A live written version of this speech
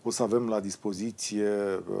O să avem la dispoziție,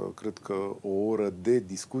 cred că, o oră de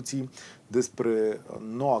discuții despre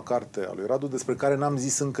noua carte a lui Radu, despre care n-am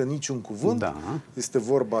zis încă niciun cuvânt. Da. Este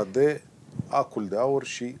vorba de Acul de aur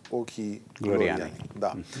și Ochii Gloriani.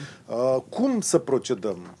 Da. Cum să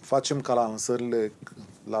procedăm? Facem ca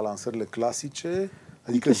la lansările clasice?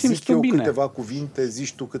 Adică zic eu câteva cuvinte,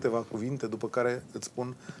 zici tu câteva cuvinte, după care îți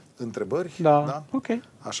spun întrebări? Da? Ok.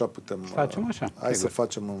 Așa putem. Facem așa. Hai să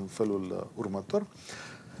facem în felul următor.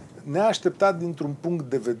 Neașteptat dintr-un punct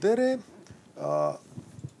de vedere,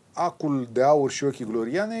 Acul de aur și Ochii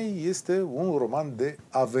Glorianei este un roman de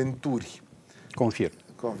aventuri. Confirm.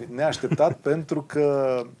 Neașteptat pentru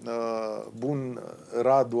că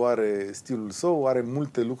Radu are stilul său, are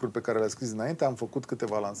multe lucruri pe care le-a scris înainte, am făcut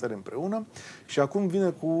câteva lansări împreună și acum vine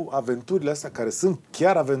cu aventurile astea care sunt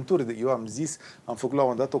chiar aventuri. Eu am făcut la un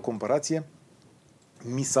moment dat o comparație,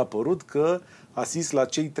 mi s-a părut că asist la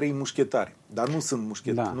cei 3 mușchetari. Dar nu sunt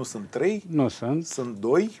mușchetari, nu sunt 3, sunt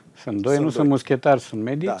 2. Sunt 2, sunt mușchetari, sunt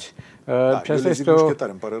medici. Da, eu le zic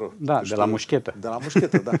mușchetari, îmi pare rău. Da, de la mușchetă. De la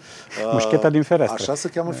mușchetă, da. Mușcheta din fereastră. Așa se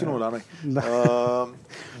cheamă filmul la noi. Da.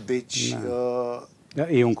 Deci...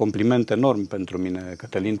 E un compliment enorm pentru mine,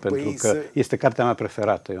 Cătălin, pentru că este cartea mea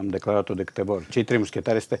preferată. Eu am declarat-o de câteva ori. Cei 3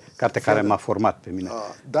 mușchetari este cartea care m-a format pe mine.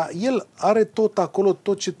 Da, el are tot acolo,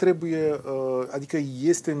 tot ce trebuie, adică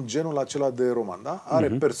este în genul acela de roman, da? Are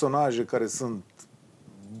personaje care sunt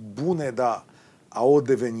bune, dar au o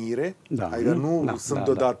devenire, adică nu sunt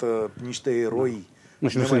deodată niște eroi. Nu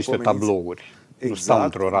sunt niște tablouri. Exact, nu stau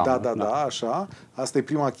într-o ramă. Da, așa. Asta e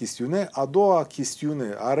prima chestiune. A doua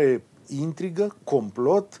chestiune are intrigă,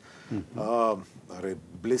 complot, are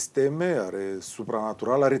blesteme, are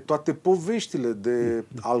supranatural, are toate poveștile de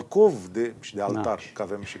alcov și de altar, că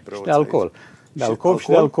avem și preoți. Și de alcool. Aici. De alcool și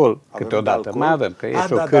de alcool, câteodată. Mai avem, că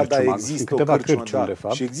este o cârciumă. Există câteva cârciumi, de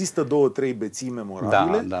fapt. Și există 2-3 beții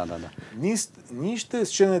memorabile. Da. Niște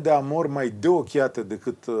scene de amor mai deochiate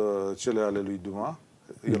decât cele ale lui Dumas.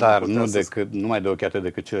 Dar nu mai deochiate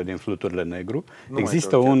decât cele din Fluturile Negru.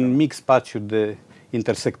 Există un mic spațiu de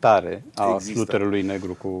intersectare a Fluturului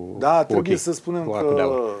Negru cu trebuie să spunem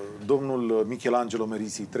că domnul Michelangelo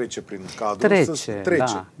Merisi trece prin cadru.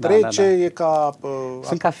 Trece, e ca...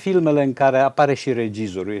 Sunt ca filmele în care apare și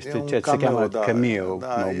regizorul. Este ceea ce se cheamă cameo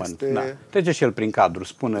moment. Trece și el prin cadru,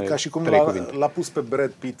 spune ca și cum l-a pus pe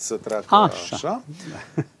Brad Pitt să treacă așa.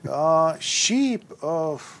 Și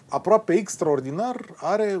aproape extraordinar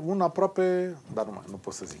are un aproape... Dar nu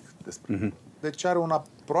pot să zic despre... Deci are un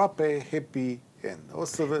aproape happy end. O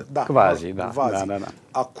să Quasi.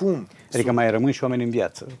 Acum... Adică mai rămân și oameni în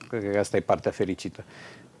viață. Cred că asta e partea fericită.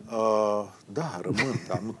 Rămân,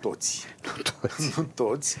 dar nu toți. Nu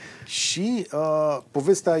toți. Și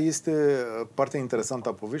povestea partea interesantă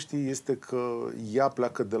a poveștii este că ea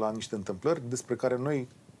pleacă de la niște întâmplări despre care noi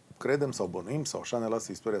credem sau bănuim, sau așa ne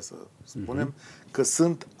lasă istoria să spunem, că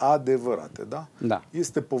sunt adevărate. Da?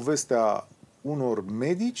 Este povestea unor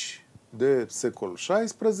medici de secol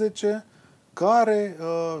XVI care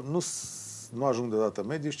nu ajung deodată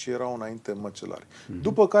medici, ci erau înainte măcelari.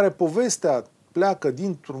 După care povestea pleacă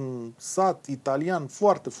dintr-un sat italian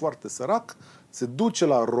foarte, foarte sărac, se duce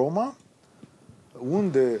la Roma,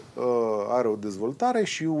 unde are o dezvoltare,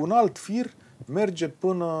 și un alt fir merge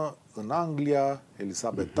până în Anglia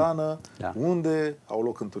elisabetană, unde au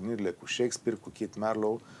loc întâlnirile cu Shakespeare, cu Keith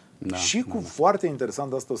Marlowe, și cu, foarte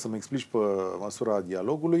interesant, asta o să-mi explici pe măsura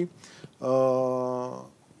dialogului,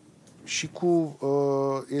 și cu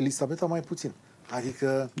Elisabeta mai puțin.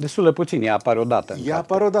 Adică... Destul de puțin, ea apare odată. Ea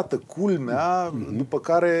apare odată, culmea, după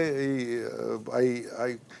care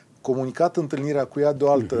ai comunicat întâlnirea cu ea de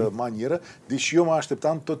o altă manieră, deși eu mă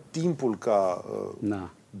așteptam tot timpul ca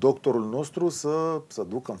doctorul nostru să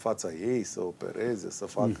ducă în fața ei, să opereze, să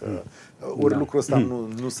facă... Ori lucrul ăsta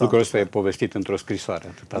nu s-a... Lucrul ăsta e povestit într-o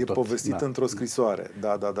scrisoare. Povestit într-o scrisoare,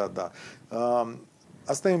 da.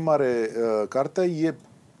 Asta e mare carte, e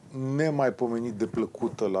nemaipomenit de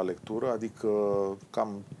plăcută la lectură, adică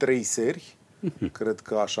cam 3 seri, cred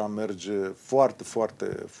că așa merge foarte, foarte,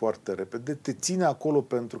 foarte repede. Te ține acolo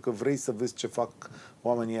pentru că vrei să vezi ce fac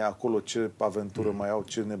oamenii acolo, ce aventură mai au,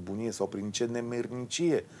 ce nebunie sau prin ce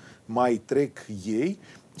nemernicie mai trec ei.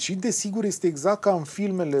 Și desigur este exact ca în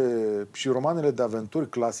filmele și romanele de aventuri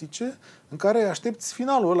clasice, în care aștepți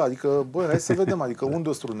finalul ăla, adică hai să vedem, adică unde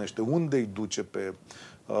o strunește, unde îi duce pe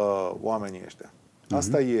oamenii ăștia.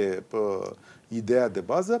 Asta e ideea de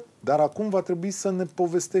bază, dar acum va trebui să ne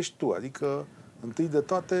povestești tu, adică întâi de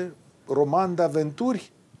toate roman de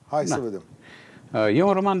aventuri, hai să vedem. E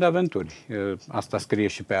un roman de aventuri. Asta scrie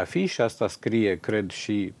și pe afiș, asta scrie, cred,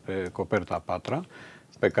 și pe coperta a 4-a.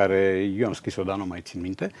 pe care eu am scris-o, dar nu mai țin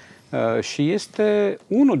minte, și este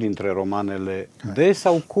unul dintre romanele de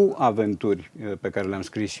sau cu aventuri pe care le-am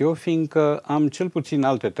scris eu, fiindcă am cel puțin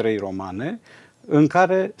alte 3 romane în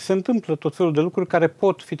care se întâmplă tot felul de lucruri care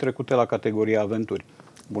pot fi trecute la categoria aventuri.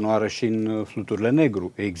 Bunoară și în Fluturile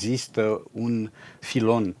Negru există un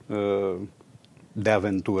filon de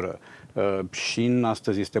aventură. Și în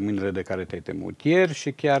Astăzi este mâinile de care te-ai temut ieri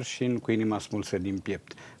și chiar și în Cu inima smulsă din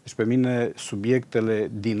piept. Deci pe mine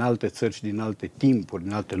subiectele din alte țări și din alte timpuri,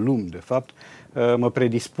 din alte lumi, de fapt, mă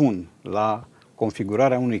predispun la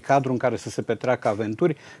configurarea unui cadru în care să se petreacă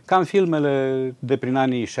aventuri, ca în filmele de prin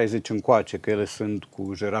anii 60 încoace, că ele sunt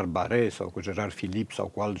cu Gerard Barret sau cu Gerard Philippe sau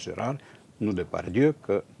cu alt Gerard, nu Depardieu,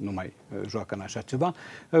 că nu mai joacă în așa ceva,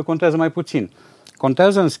 contează mai puțin.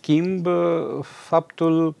 Contează, în schimb,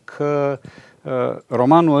 faptul că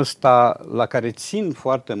romanul ăsta, la care țin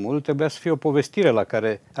foarte mult, trebuia să fie o povestire la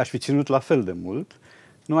care aș fi ținut la fel de mult,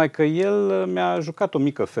 numai că el mi-a jucat o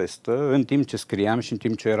mică festă în timp ce scriam și în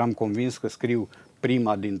timp ce eram convins că scriu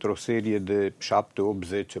prima dintr-o serie de 7, 8,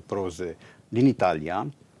 10 proze din Italia,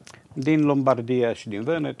 din Lombardia și din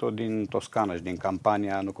Veneto, din Toscana și din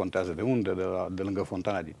Campania, nu contează de unde, de lângă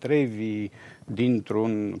Fontana di Trevi,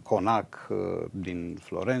 dintr-un conac din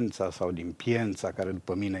Florența sau din Piența, care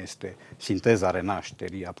după mine este sinteza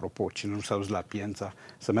renașterii. Apropo, cine nu s-a dus la Piența,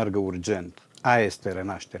 să meargă urgent. Aia este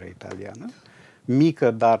renașterea italiană.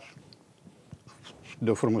 Mică, dar de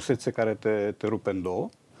o frumusețe care te rupe în două.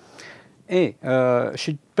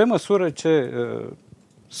 Și pe măsură ce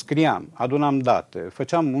scriam, adunam date,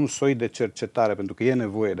 făceam un soi de cercetare, pentru că e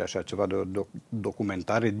nevoie de așa ceva, de o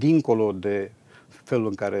documentare, dincolo de felul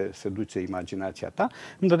în care se duce imaginația ta,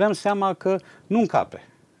 îmi dădeam seama că nu încape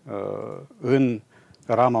în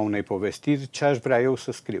rama unei povestiri ce aș vrea eu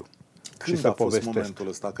să scriu. Când și să a fost povestesc. momentul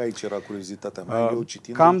ăsta? Că aici era curiozitatea mea. Eu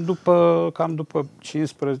citind... Cam după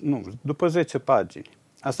 15, nu, după 10 pagini.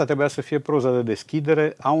 Asta trebuia să fie proza de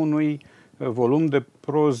deschidere a unui volum de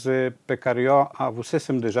proze pe care eu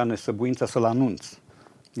avusesem deja nesăbuința să-l anunț.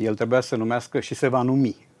 El trebuia să se numească și se va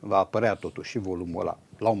numi, va apărea totuși și volumul ăla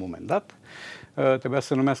la un moment dat, trebuia să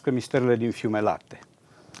se numească Misterele din Fiumelate.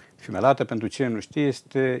 Fiumelate, pentru cine nu știe,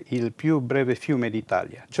 este il più breve fiume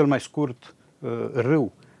d'Italia, cel mai scurt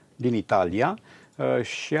râu din Italia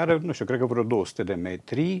și are, nu știu, cred că vreo 200 de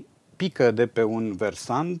metri, pică de pe un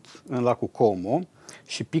versant în lacul Como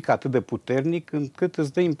și pică atât de puternic încât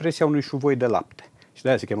îți dă impresia unui șuvoi de lapte. Și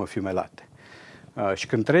de-aia se cheamă Fiumelate. Și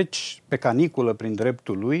când treci pe caniculă prin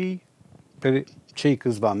dreptul lui, pe cei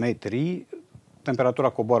câțiva metri, temperatura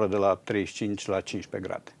coboară de la 35 la 15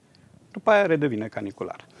 grade. După aia redevine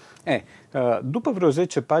canicular. După vreo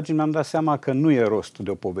 10 pagini mi-am dat seama că nu e rost de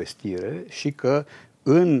o povestire și că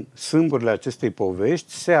în sâmburile acestei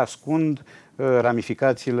povești se ascund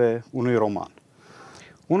ramificațiile unui roman.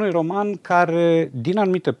 Unui roman care, din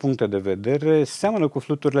anumite puncte de vedere, seamănă cu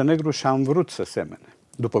Fluturile Negru și am vrut să semene.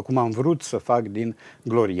 După cum am vrut să fac din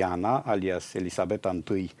Gloriana, alias Elisabeta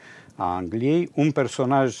I a Angliei, un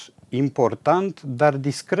personaj important, dar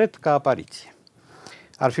discret ca apariție.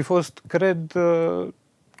 Ar fi fost, cred,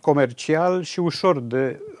 comercial și ușor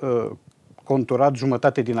de conturat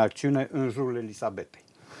jumătate din acțiune în jurul Elisabetei.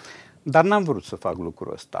 Dar n-am vrut să fac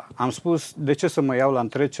lucrul ăsta. Am spus, de ce să mă iau la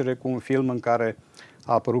întrecere cu un film în care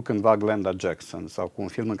a apărut cândva Glenda Jackson sau cu un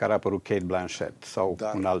film în care a apărut Cate Blanchett sau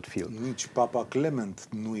un alt film. Nici Papa Clement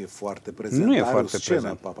nu e foarte prezent. Nu e foarte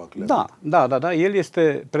prezent. Papa Clement. Da. El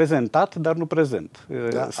este prezentat, dar nu prezent.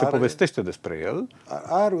 Se povestește despre el.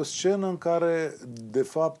 Are o scenă în care, de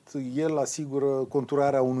fapt, el asigură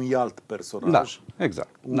conturarea unui alt personaj. Da, exact.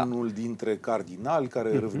 Unul dintre cardinali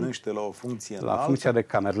care râvnește la o funcție înaltă. La funcția de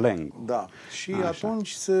camerlengu. Da. Și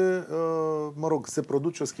atunci se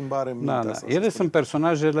produce o schimbare în mintea asta. Ele sunt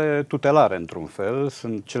personajele tutelare, într-un fel,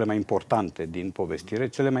 sunt cele mai importante din povestire,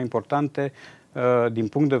 cele mai importante din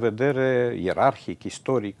punct de vedere ierarhic,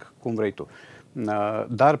 istoric, cum vrei tu.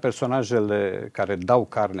 Dar personajele care dau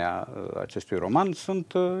carnea acestui roman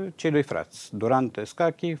sunt cei doi frați, Durante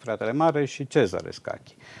Scachi, fratele mare, și Cezare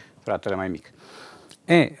Scachi, fratele mai mic.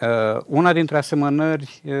 Una dintre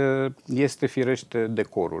asemănări este firește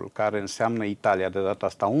decorul, care înseamnă Italia, de data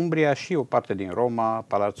asta Umbria și o parte din Roma,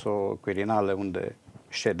 Palazzo Quirinale, unde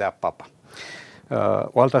ședea papa.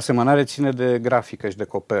 O altă asemănare ține de grafică și de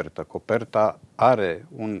copertă. Coperta are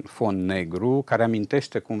un fond negru care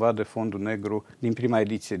amintește cumva de fondul negru din prima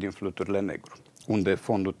ediție din Fluturile Negru, unde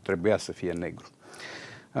fondul trebuia să fie negru.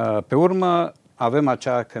 Pe urmă avem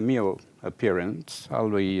acea cameo appearance al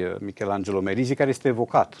lui Michelangelo Merisi, care este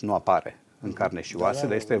evocat, nu apare în carne și oase,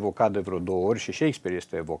 dar este evocat de vreo 2 ori și Shakespeare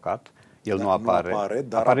este evocat. El nu apare. Nu apare,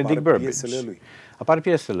 dar apare Dick Burbage. piesele lui. Apar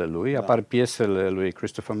piesele lui, apar piesele lui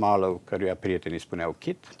Christopher Marlowe, căruia prietenii spuneau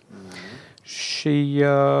Kit. Și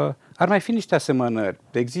ar mai fi niște asemănări.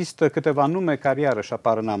 Există câteva nume care iarăși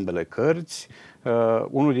apar în ambele cărți.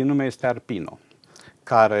 Unul din nume este Arpino,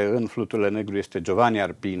 care în Fluturile Negru este Giovanni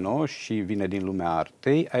Arpino și vine din lumea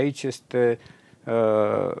artei. Aici este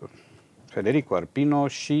Federico Arpino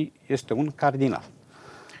și este un cardinal.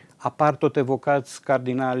 Apar tot evocați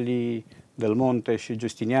cardinalii Del Monte și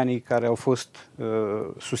Giustiniani, care au fost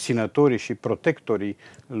susținătorii și protectorii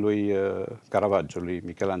lui Caravaggio, lui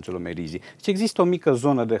Michelangelo Merisi. Deci există o mică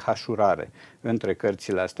zonă de hașurare între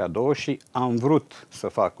cărțile astea două și am vrut să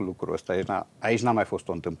fac lucrul ăsta. Aici n-a mai fost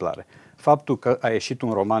o întâmplare. Faptul că a ieșit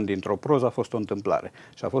un roman dintr-o proză a fost o întâmplare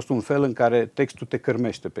și a fost un fel în care textul te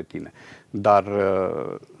cârmește pe tine. Dar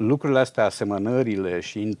lucrurile astea, asemănările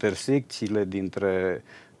și intersecțiile dintre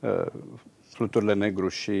Fluturile Negru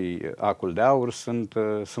și Acul de Aur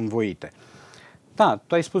sunt voite. Da,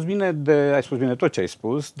 tu ai spus bine tot ce ai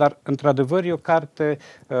spus, dar într-adevăr e o carte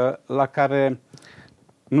la care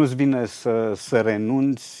nu-ți vine să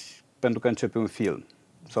renunți pentru că începe un film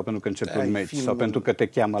sau pentru că începe un meci sau pentru că te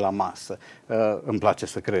cheamă la masă. Îmi place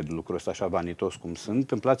să cred lucrul ăsta, așa vanitos cum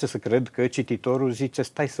sunt. Îmi place să cred că cititorul zice: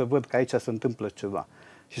 stai să văd că aici se întâmplă ceva.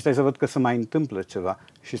 Și stai să văd că se mai întâmplă ceva.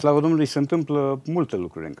 Și slavă Domnului, se întâmplă multe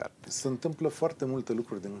lucruri în carte. Se întâmplă foarte multe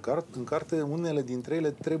lucruri în carte. Unele dintre ele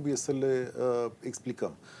trebuie să le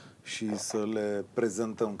explicăm și să le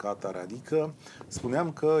prezentăm ca atare. Adică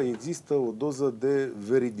spuneam că există o doză de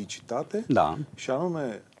veridicitate, și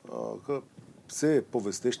anume că se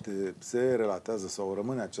povestește, se relatează sau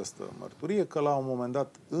rămâne această mărturie că la un moment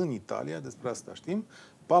dat în Italia, despre asta știm,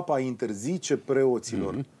 Papa interzice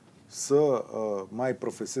preoților să mai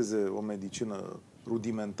profeseze o medicină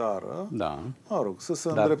rudimentară, mă rog, să se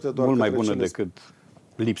îndrepte doar mult mai bună decât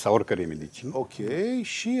lipsa oricărei medicini. Ok,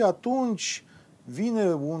 și atunci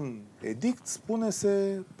vine un edict,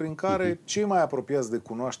 spune-se, prin care cei mai apropiați de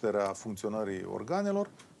cunoașterea funcționării organelor,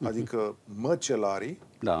 adică măcelarii,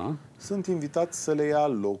 sunt invitați să le ia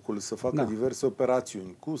locul, să facă diverse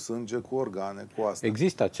operațiuni cu sânge, cu organe, cu astea.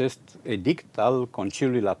 Există acest edict al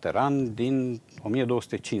Conciliului Lateran din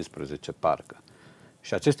 1215, parcă.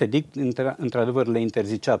 Și acest edict, într-adevăr, le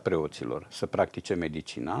interzicea preoților să practice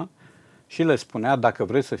medicina și le spunea: dacă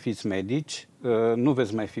vreți să fiți medici, nu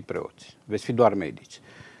veți mai fi preoți, veți fi doar medici.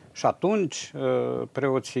 Și atunci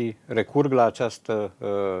preoții recurg la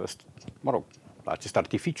acest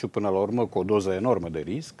artificiu, până la urmă, cu o doză enormă de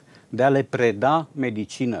risc, de a le preda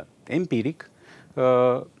medicină empiric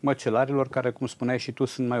măcelarilor care, cum spuneai și tu,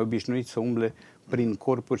 sunt mai obișnuiți să umble prin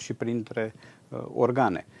corpuri și printre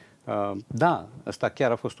organe. Da, ăsta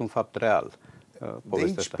chiar a fost un fapt real. De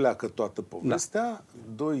aici pleacă toată povestea.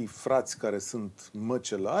 Doi frați care sunt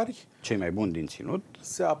măcelari, cei mai buni din ținut,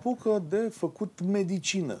 se apucă de făcut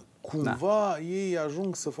medicină. Cumva ei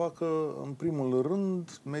ajung să facă, în primul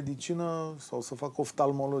rând, medicină sau să facă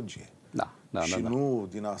oftalmologie. Și nu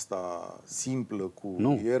din asta simplă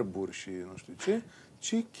cu ierburi și nu știu ce,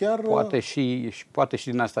 ci chiar... Poate și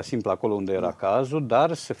din asta simplă acolo unde era cazul,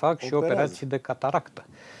 dar se fac și operații de cataractă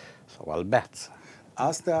sau albeață.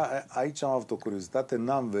 Aici am avut o curiozitate,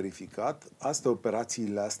 n-am verificat.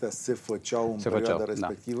 Operațiile astea se făceau în perioada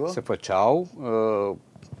respectivă? Se făceau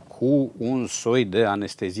cu un soi de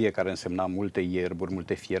anestezie care însemna multe ierburi,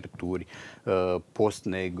 multe fierturi, post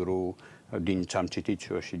negru, din ce am citit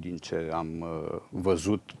eu și din ce am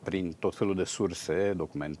văzut prin tot felul de surse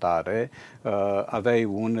documentare. Aveai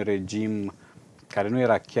un regim care nu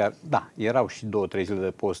era chiar... erau și 2-3 zile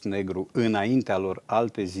de post negru înaintea lor,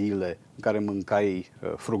 alte zile în care mâncai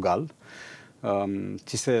frugal.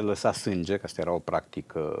 Ți se lăsa sânge, că asta era o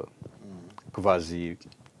practică quasi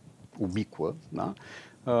ubicuă,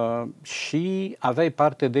 și aveai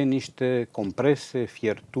parte de niște comprese,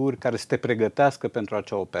 fierturi care să te pregătească pentru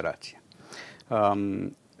acea operație.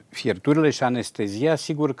 Fierturile și anestezia,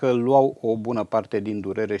 sigur că luau o bună parte din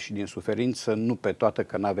durere și din suferință, nu pe toată,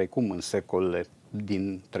 că n-aveai cum în secolele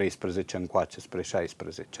din 13 încoace spre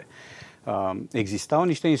 16. Existau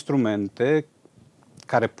niște instrumente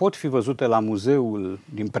care pot fi văzute la muzeul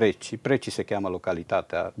din Preci. Preci se cheamă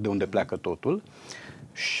localitatea de unde pleacă totul.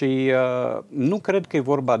 Și nu cred că e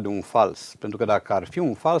vorba de un fals, pentru că dacă ar fi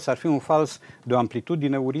un fals, ar fi un fals de o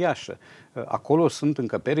amplitudine uriașă. Acolo sunt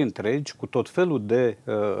încăperi întregi cu tot felul de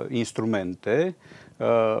instrumente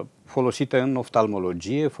folosite în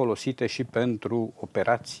oftalmologie, folosite și pentru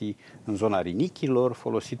operații în zona rinichilor,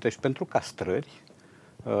 folosite și pentru castrări.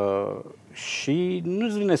 Și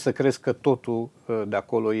nu-ți vine să crezi că totul de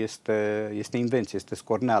acolo este invenție, este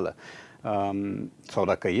scorneală. Sau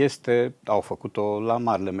dacă este, au făcut-o la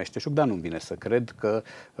marele meșteșug, dar nu-mi vine să cred că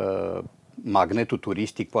magnetul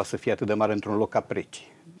turistic poate să fie atât de mare într-un loc ca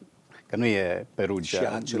Preci. Că nu e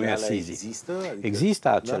Perugia, nu e Assisi. Există? Adică,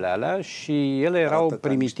 există acele alea și ele erau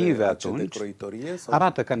primitive atunci.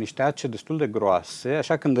 Arată ca niște ace destul de groase,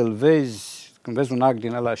 așa când îl vezi, când vezi un ac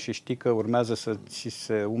din ăla și știi că urmează să ți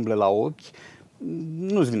se umble la ochi,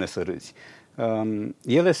 nu-ți vine să râzi.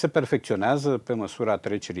 Ele se perfecționează pe măsura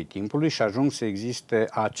trecerii timpului și ajung să existe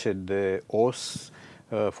ace de os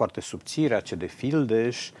foarte subțiri, ace de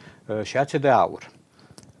fildeș și ace de aur.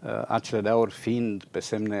 Acele de aur fiind pe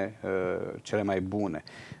semne cele mai bune.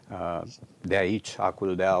 De aici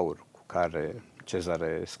acul de aur cu care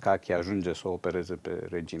Cezare Scachi ajunge să o opereze pe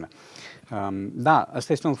regina. Da,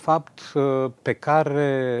 asta este un fapt pe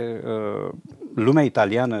care lumea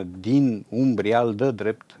italiană din Umbria îl dă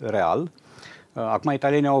drept real. Acum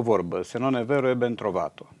italienii au o vorbă, se non è vero e ben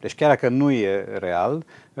trovato. Deci chiar dacă nu e real,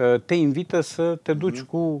 te invită să te duci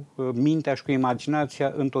cu mintea și cu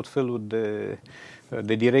imaginația în tot felul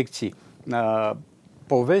de direcții.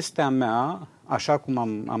 Povestea mea, așa cum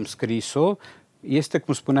am scris-o, este,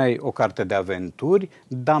 cum spuneai, o carte de aventuri,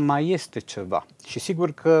 dar mai este ceva. Și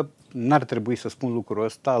sigur că n-ar trebui să spun lucrul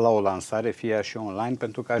ăsta la o lansare, fie ea și online,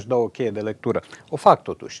 pentru că aș da o cheie de lectură. O fac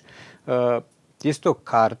totuși. Este o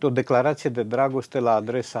carte, o declarație de dragoste la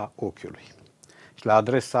adresa ochiului și la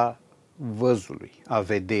adresa văzului, a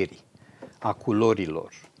vederii, a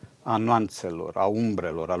culorilor, a nuanțelor, a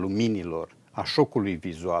umbrelor, a luminilor, a șocului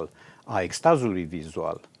vizual, a extazului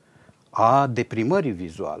vizual, a deprimării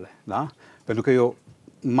vizuale. Da? Pentru că eu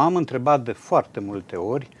m-am întrebat de foarte multe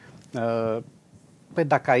ori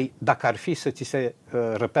dacă ar fi să ți se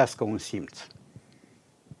răpească un simț,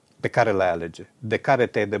 pe care l-ai alege, de care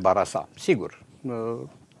te-ai debarasa. Sigur,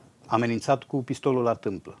 amenințat cu pistolul la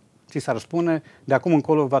tâmplă. Ți s-ar spune, de acum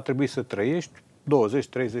încolo va trebui să trăiești 20,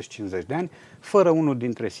 30, 50 de ani fără unul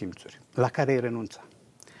dintre simțuri, la care ai renunța.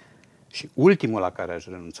 Și ultimul la care aș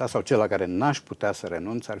renunța, sau cel la care n-aș putea să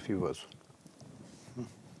renunț, ar fi văzul.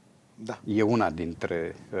 Da. E una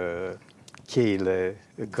dintre cheile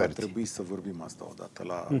cărții. Ar trebui să vorbim asta odată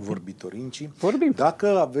la Vorbitorinci. Vorbim.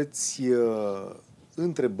 Dacă aveți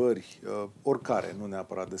întrebări, oricare, nu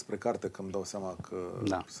neapărat despre carte, că îmi dau seama că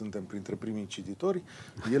suntem printre primii cititori,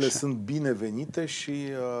 ele sunt binevenite și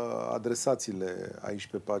adresați-le aici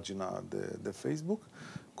pe pagina de Facebook,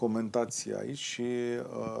 comentați aici și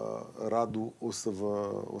Radu o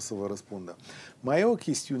să vă răspundă. Mai e o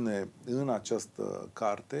chestiune în această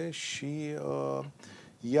carte și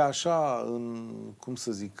e așa, cum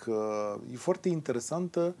să zic, e foarte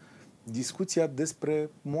interesantă discuția despre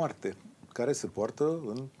moarte, care se poartă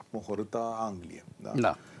în mohorâta Anglie. Da?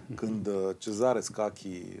 Da. Când Cezare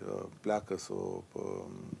Scachi pleacă să o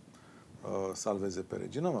salveze pe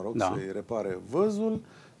regină, mă rog, să-i repare văzul,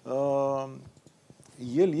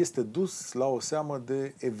 el este dus la o seamă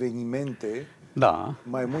de evenimente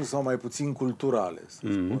mai mult sau mai puțin culturale, să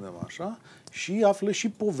spunem așa, și află și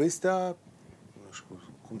povestea, nu știu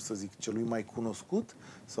cum să zic, celui mai cunoscut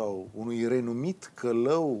sau unui renumit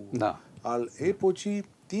călău al epocii,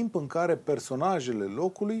 timp în care personajele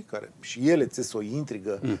locului, care și ele ți o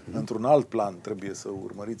intrigă într-un alt plan, trebuie să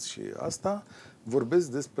urmăriți și asta, vorbesc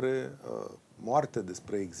despre moarte,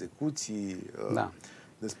 despre execuții,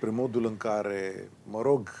 despre modul în care, mă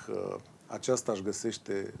rog, aceasta își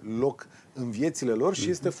găsește loc în viețile lor și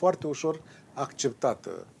este foarte ușor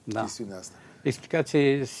acceptată chestiunea asta. Explicația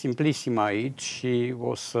e simplisimă aici și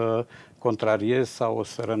o să contrariez sau o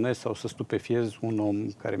să rănesc sau o să stupefiez un om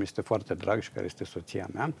care mi este foarte drag și care este soția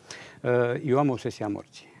mea. Eu am obsesia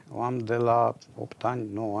morții. O am de la 8 ani,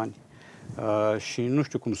 9 ani și nu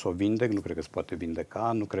știu cum să o vindec, nu cred că se poate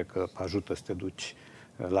vindeca, nu cred că ajută să te duci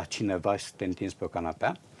la cineva și să te întinzi pe o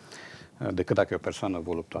canapea, decât dacă e o persoană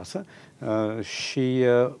voluptoasă. Și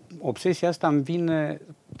obsesia asta îmi vine,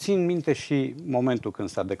 țin minte și momentul când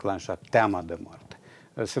s-a declanșat teama de moarte.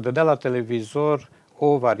 Se dădea la televizor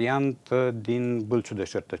o variantă din Bâlciul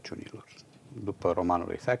Deșertăciunilor, după romanul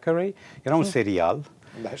lui Thackeray. Era un serial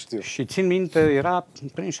și țin minte, era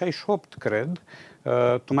prin 68, cred.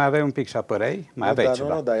 Tu mai aveai un pic și apăreai? Mai aveai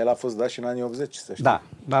ceva. Nu, el a fost dat și în anii 80, să știi. Da.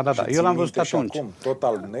 Eu l-am văzut atunci. Acum, tot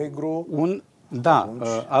alb-negru.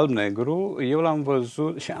 Alb-negru. Eu l-am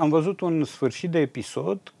văzut și am văzut un sfârșit de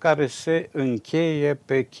episod care se încheie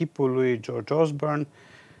pe chipul lui George Osborne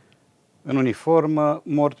în uniformă,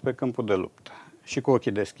 mort pe câmpul de luptă și cu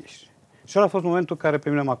ochii deschiși. Și ăla a fost momentul care pe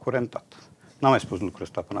mine m-a curentat. N-am mai spus lucrul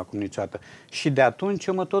ăsta până acum niciodată. Și de atunci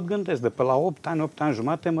eu mă tot gândesc, de pe la 8 ani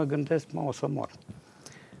jumate, mă gândesc, o să mor.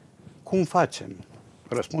 cum facem?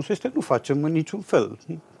 Răspunsul este nu facem în niciun fel.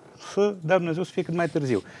 Să dea Dumnezeu să fie cât mai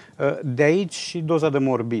târziu. De aici și doza de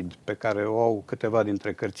morbid pe care o au câteva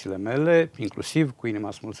dintre cărțile mele, inclusiv Cu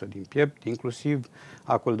inima smulsă din piept, inclusiv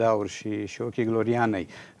Acul de aur și Ochii Glorianei.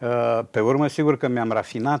 Pe urmă, sigur că mi-am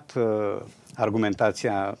rafinat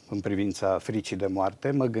argumentația în privința fricii de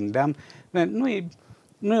moarte. Mă gândeam,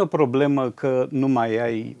 nu e o problemă că nu mai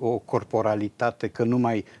ai o corporalitate, că nu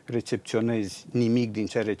mai recepționezi nimic din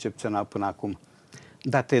ce ai recepționat până acum.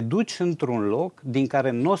 Dar te duci într-un loc din care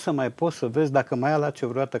nu o să mai poți să vezi dacă mai alace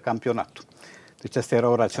vreodată campionatul. Deci astea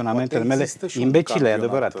erau raționamentele mele imbecile, e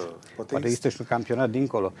adevărat. Poate există și un campionat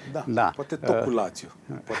dincolo. Da. Poate tot cu Lazio.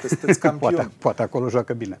 Poate sunteți campioni. Poate acolo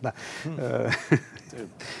joacă bine, da.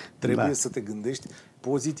 Trebuie să te gândești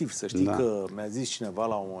pozitiv. Să știi că mi-a zis cineva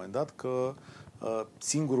la un moment dat că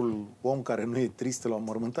singurul om care nu e trist la o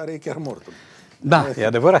mormântare e chiar mortul. Da, e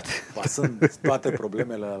adevărat. Pasând toate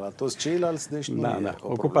problemele la toți ceilalți, deci nu e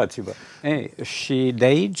ocupați-vă. Și de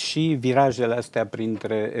aici și virajele astea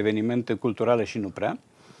printre evenimente culturale și nu prea,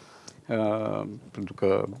 pentru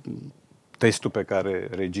că testul pe care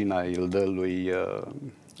regina îl dă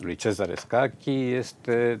lui Cezare Scacchi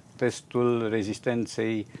este testul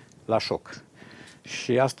rezistenței la șoc.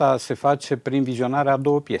 Și asta se face prin vizionarea a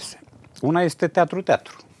două piese. Una este teatru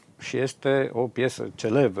și este o piesă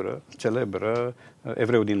celebră,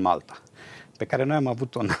 Evreu din Malta, pe care noi am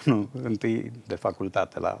avut-o în anul întâi de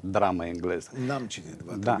facultate la dramă engleză. N-am citit,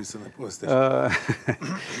 va trebui să ne povestești.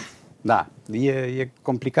 Da, e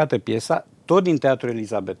complicată piesa. Tot din teatru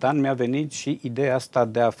elizabetan mi-a venit și ideea asta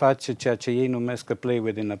de a face ceea ce ei numesc a play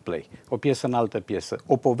within a play. O piesă în altă piesă,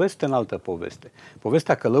 o poveste în altă poveste.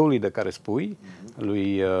 Povestea Călăului de care spui,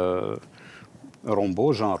 lui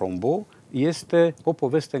Jean Rombaud, este o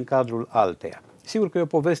poveste în cadrul alteia. Sigur că e o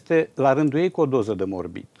poveste la rândul ei cu o doză de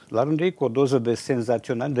morbid, la rândul ei cu o doză de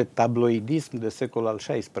senzațional, de tabloidism de secol al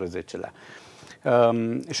XVI-lea.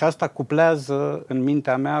 Și asta cuplează în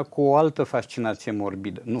mintea mea cu o altă fascinație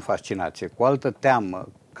morbidă, nu fascinație, cu o altă teamă,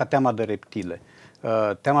 ca teama de reptile,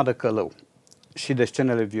 teama de călău și de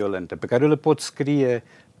scenele violente, pe care eu le pot scrie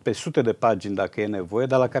pe sute de pagini dacă e nevoie,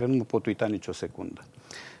 dar la care nu mă pot uita nicio secundă.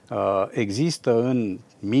 Există în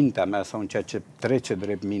mintea mea sau în ceea ce trece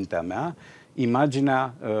drept mintea mea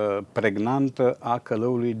imaginea pregnantă a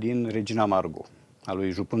călăului din Regina Margot, a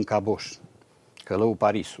lui Jupân Caboș, călăul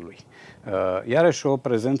Parisului. Iarăși o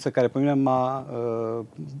prezență care pe mine m-a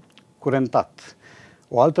curentat.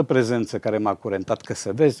 O altă prezență care m-a curentat, că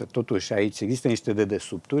să vezi, totuși aici există niște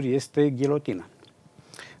dedesubturi, este ghilotina.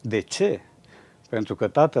 De ce? Pentru că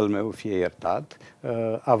tatăl meu, fie iertat,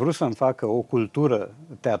 a vrut să-mi facă o cultură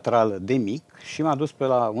teatrală de mic și m-a dus pe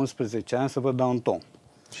la 11 ani să văd Danton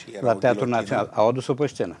la Teatrul Național. Au adus-o pe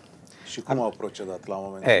scenă. Și cum au procedat la un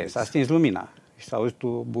moment dat? S-a stins lumina. Și s-a auzit o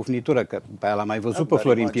bufnitură, că pe aia l-am mai văzut pe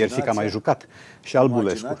Florin Piersic, a mai jucat. Și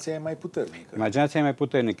Albulescu. Imaginația e mai puternică. Imaginația e mai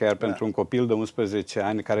puternică, iar pentru un copil de 11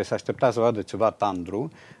 ani care s-a așteptat să vadă ceva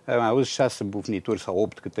tandru, mai auzit 6 bufnituri sau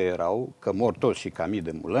 8 câte erau, că mor toți și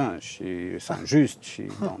Camille de Moulin și Saint-Just și...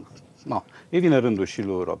 Îi vine rândul și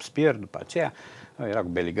lui Robespierre după aceea. Era cu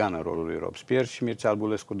Beligan în rolul lui Robespierre și Mircea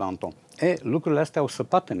Albulescu Danton. Lucrurile astea au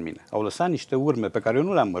săpat în mine. Au lăsat niște urme pe care eu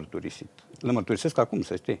nu le-am mărturisit. Le mărturisesc acum,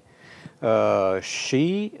 să știi.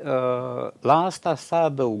 Și la asta s-a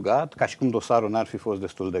adăugat, ca și cum dosarul n-ar fi fost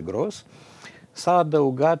destul de gros, s-a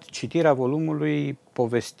adăugat citirea volumului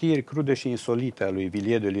Povestiri crude și insolite a lui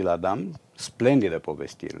Villiers de l'Isle-Adam, splendide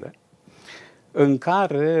povestirile, în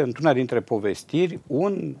care, într-una dintre povestiri,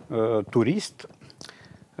 un turist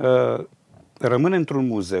rămâne într-un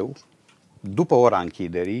muzeu după ora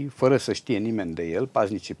închiderii, fără să știe nimeni de el,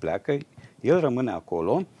 paznicii pleacă, el rămâne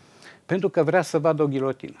acolo pentru că vrea să vadă o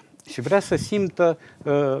ghilotină și vrea să simtă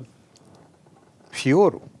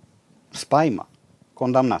fiorul, spaima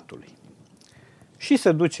condamnatului. Și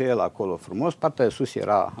se duce el acolo frumos, partea de sus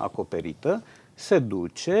era acoperită, se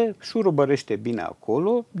duce, șurubărește bine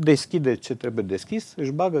acolo, deschide ce trebuie deschis,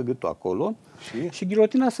 își bagă gâtul acolo și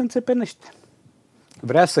ghilotina se înțepenește.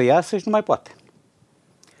 Vrea să iasă și nu mai poate.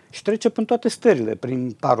 Și trece prin toate stările,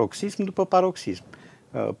 prin paroxism după paroxism,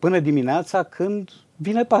 până dimineața când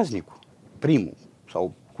vine paznicul, primul,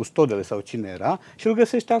 sau custodele sau cine era, și îl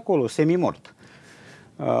găsește acolo, semimort.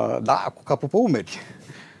 Da, cu capul pe umeri.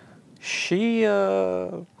 Și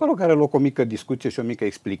acolo care loc o mică discuție și o mică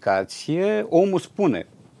explicație, omul spune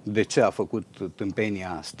de ce a făcut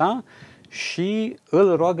tâmpenia asta și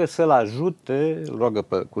îl roagă să-l ajute, îl roagă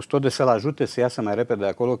pe custode să-l ajute să iasă mai repede de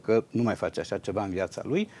acolo, că nu mai face așa ceva în viața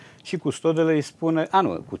lui, și custodele îi spune,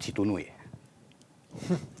 nu, cuțitul nu e.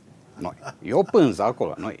 Noi. E o pânză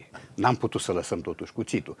acolo, noi. N-am putut să lăsăm totuși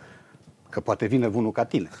cuțitul. că poate vine vânul ca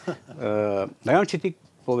tine. Dar eu am citit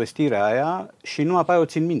povestirea aia și nu apoi o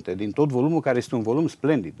țin minte, din tot volumul, care este un volum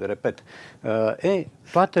splendid, repet.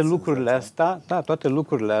 Toate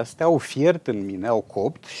lucrurile astea au fiert în mine, au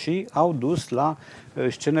copt și au dus la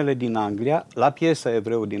scenele din Anglia, la piesa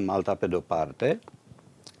Evreu din Malta pe de-o parte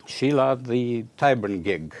și la The Tyburn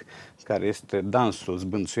Gig, care este dansul,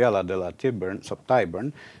 zbânțuiala de la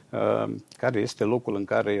Tyburn, care este locul în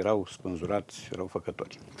care erau spânzurați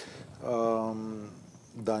răufăcători.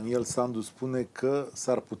 Daniel Sandu spune că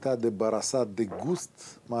s-ar putea debarasa de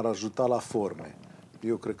gust, m-ar ajuta la forme.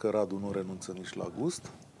 Eu cred că Radu nu renunță nici la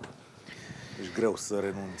gust. Deci greu să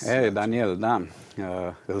renunți. Daniel, da,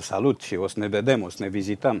 îl salut și o să ne vedem, o să ne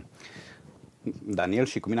vizităm. Daniel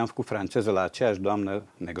și cu mine am făcut franceză la aceeași doamnă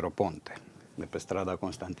Negroponte, de pe strada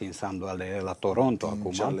Constantin Sandu, la Toronto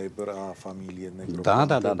acum. Celebra familie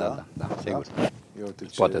Negroponte. Da, sigur.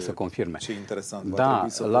 Poate să confirme. Ce interesant. Da,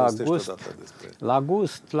 la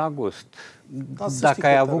gust. Dacă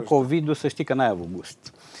ai avut COVID-ul, să știi că n-ai avut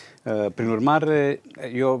gust. Prin urmare,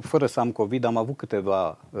 eu, fără să am COVID, am avut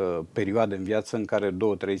câteva perioade în viață în care 2-3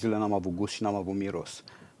 zile n-am avut gust și n-am avut miros.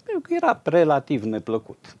 Pentru că era relativ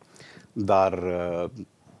neplăcut. Dar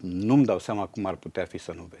nu-mi dau seama cum ar putea fi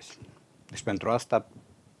să nu vezi. Deci pentru asta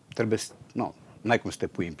trebuie să... n-ai cum să te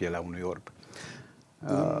pui în pielea unui orb.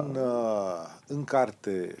 În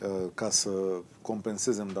carte, ca să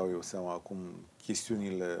compensez, îmi dau eu seama acum,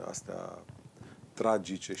 chestiunile astea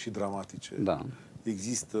tragice și dramatice,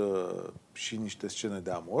 există și niște scene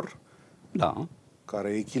de amor care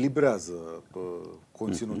echilibrează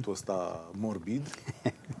conținutul ăsta morbid,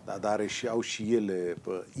 dar au și ele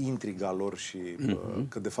intriga lor și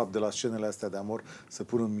că de fapt de la scenele astea de amor se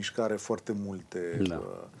pun în mișcare foarte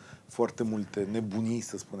multe nebunii,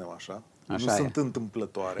 să spunem așa. Nu sunt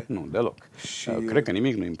întâmplătoare. Nu, deloc. Și... Cred că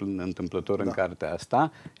nimic nu e întâmplător în cartea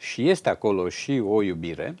asta și este acolo și o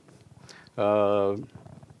iubire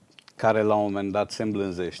care la un moment dat se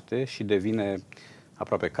îmblânzește și devine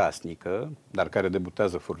aproape casnică, dar care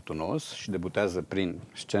debutează furtunos și debutează prin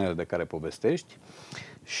scenele de care povestești.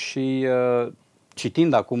 Și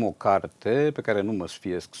citind acum o carte pe care nu mă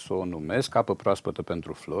sfiesc să o numesc, Apă proaspătă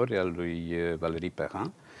pentru flori, al lui Valérie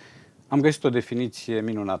Perrin, am găsit o definiție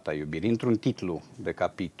minunată a iubirii, într-un titlu de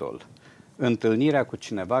capitol. Întâlnirea cu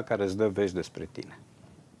cineva care îți dă vești despre tine.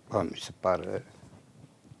 Mi se pare...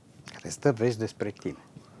 Care îți dă vești despre tine.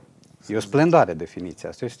 E o splendoare definiția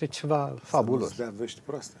asta. Este ceva fabulos. Să nu-ți dea vești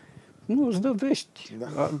proaste. Nu, îți dă vești.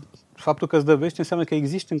 Faptul că îți dă vești înseamnă că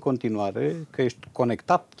existi în continuare, că ești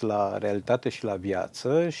conectat la realitate și la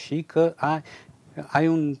viață și că ai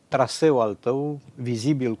un traseu al tău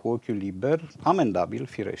vizibil cu ochiul liber, amendabil,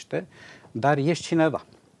 firește, dar ești cineva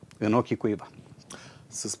în ochii cuiva.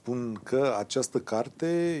 Să spun că această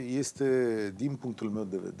carte este, din punctul meu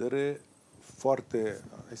de vedere, foarte...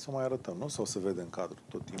 Hai să o mai arătăm, nu? Sau se vede în cadru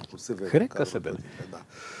tot timpul? Se vede. Cred că se vede. Da.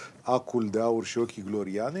 Acul de aur și ochii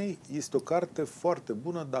Glorianei este o carte foarte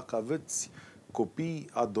bună dacă aveți copii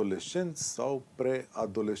adolescenți sau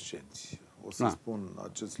preadolescenți. O să spun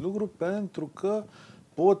acest lucru pentru că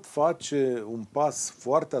pot face un pas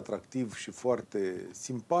foarte atractiv și foarte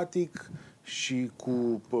simpatic și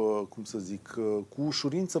cu, cu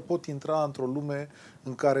ușurință pot intra într-o lume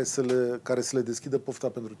în care să le deschidă pofta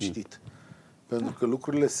pentru citit. Pentru că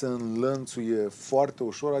lucrurile se înlănțuie foarte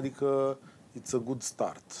ușor, adică it's a good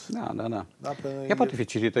start. Da. Ea poate fi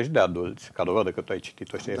citită și de adulți, ca dovadă că tu ai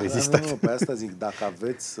citit-o și ai rezistat. Nu, pe asta zic, dacă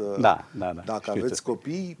aveți, dacă aveți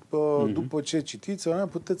copii, după ce citiți,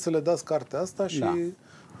 puteți să le dați cartea asta și...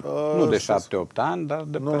 Nu de 7-8 ani, dar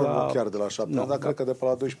de nu chiar de la 7 ani, dar cred că de pe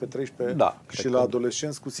la 12-13 și la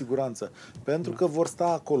adolescenți cu siguranță. Pentru că vor sta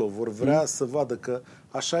acolo, vor vrea să vadă că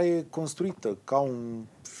așa e construită, ca un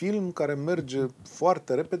film care merge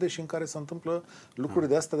foarte repede și în care se întâmplă lucruri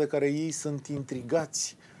de astea de care ei sunt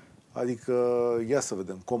intrigați. Adică, ia să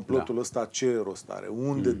vedem, complotul ăsta ce rost are,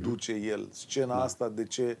 unde duce el, scena asta de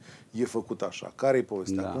ce e făcut așa, care-i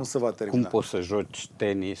povestea, cum se va termina. Cum poți să joci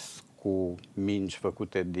tenis cu mingi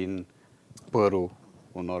făcute din părul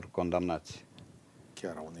unor condamnați?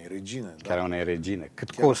 Chiar a unei regine. Chiar a unei regine.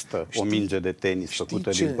 Cât costă o minge de tenis făcută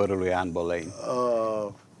din părul lui Anne Boleyn?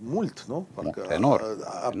 Mult, nu? Enorm.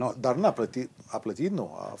 Dar n-a plătit. A plătit?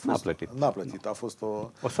 Nu. N-a plătit. A fost o...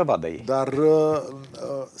 O să vadă ei. Dar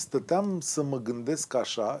stăteam să mă gândesc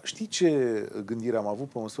așa. Știi ce gândire am avut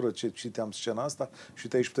pe măsură ce citeam scena asta? Și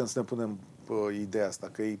uite, aici putem să ne punem ideea asta,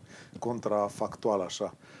 că e contrafactual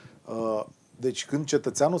așa. Deci când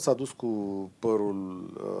cetățeanul s-a dus cu părul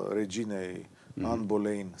reginei Anne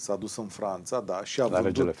Boleyn, s-a dus în Franța, și a vândut,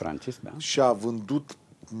 regele Francis, și a vândut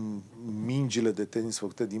mingile de tenis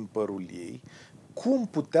făcute din părul ei, cum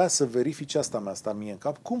putea să verifice, asta mi-a stat mie în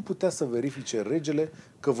cap, cum putea să verifice regele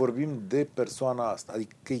că vorbim de persoana asta,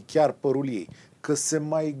 adică că e chiar părul ei, că se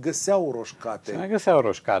mai găseau roșcate. Se mai găseau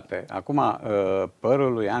roșcate. Acum,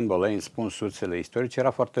 părul lui Anne Boleyn, spun sursele istorice,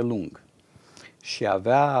 era foarte lung și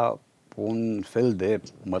avea un fel de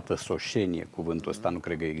mătăsoșenie, cuvântul ăsta nu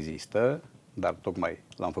cred că există, dar tocmai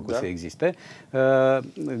l-am făcut să existe,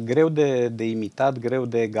 greu de imitat, greu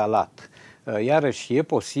de egalat. Iarăși, e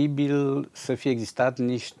posibil să fie existat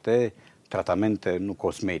niște tratamente, nu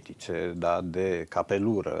cosmetice, dar de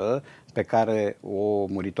capelură, pe care o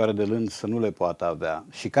muritoare de lând să nu le poată avea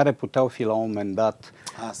și care puteau fi la un moment dat...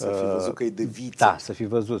 să fi văzut că e de viță. Da, să fi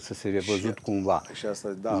văzut, să se fie văzut cumva. Și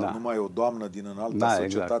asta, numai o doamnă din înaltă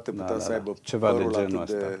societate putea să aibă ceva de genul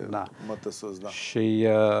atât ăsta. De mătăsos. Da. Și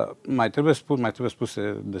mai trebuie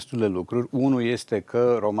spuse destule lucruri. Unul este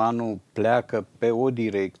că romanul pleacă pe o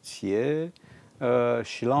direcție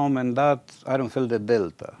și la un moment dat are un fel de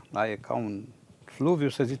delta. Da? E ca un fluviu,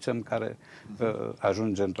 să zicem, care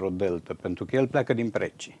ajunge într-o deltă, pentru că el pleacă din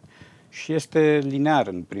Preci. Și este linear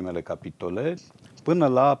în primele capitole, până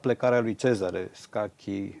la plecarea lui Cezare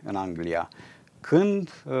Scacchi în Anglia, când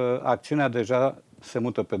acțiunea deja se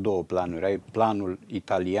mută pe două planuri. Ai planul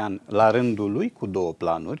italian la rândul lui, cu două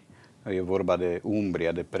planuri, e vorba de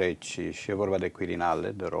Umbria, de Preci și e vorba de Quirinale,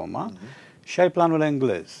 de Roma, și ai planul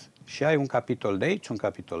englez. Și ai un capitol de aici, un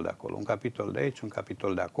capitol de acolo, un capitol de aici, un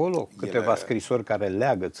capitol de acolo, câteva scrisori care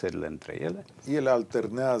leagă țările între ele. Ele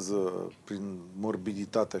alternează prin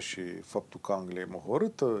morbiditatea și faptul că Anglia e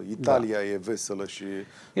mohorâtă, Italia e veselă și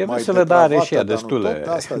e mai veselă, dar are și ea destule. Tot,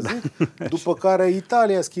 asta zic. După care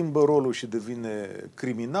Italia schimbă rolul și devine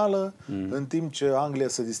criminală, în timp ce Anglia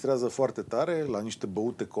se distrează foarte tare la niște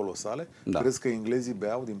băute colosale. Crezi că englezii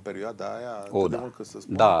beau din perioada aia? Mult că să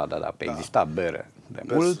spun? Da. Exista bere de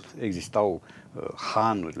mult. Existau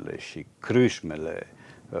hanurile și crâșmele,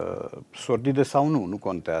 sordide sau nu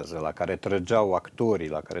contează, la care trăgeau actorii,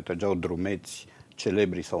 la care trăgeau drumeți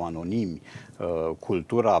celebri sau anonimi.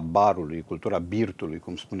 Cultura barului, cultura birtului,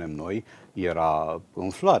 cum spunem noi, era în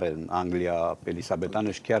floare în Anglia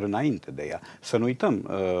elisabetană și chiar înainte de ea. Să nu uităm,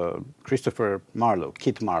 Christopher Marlowe,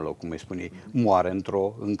 Kit Marlowe, cum îi spune, moare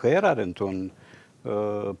într-o încăierare, într-un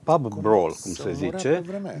pub brawl, cum se zice.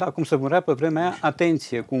 Da, cum se murea pe vremea aia,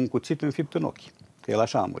 atenție, cu un cuțit înfipt în ochi, că el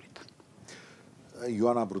așa a murit.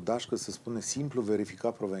 Ioana Brudașcă se spune simplu verifica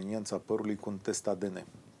proveniența părului cu un test ADN.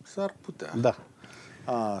 S-ar putea. Da.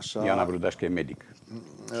 Așa. Ioana Brudașcă e medic.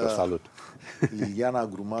 Și o salut. Liliana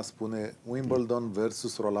Gruma spune Wimbledon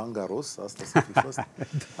versus Roland Garros, asta să fi fost.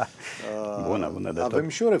 Da. Bună de avem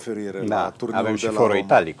tot. și o referire la turneul avem și de la Foro Roma.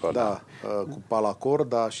 Italico. Cu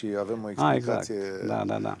Palacorda și avem o explicație.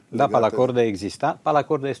 Exact. Da, Palacorda exista.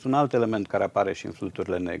 Palacorda este un alt element care apare și în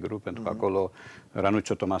Fluturile Negru, pentru că acolo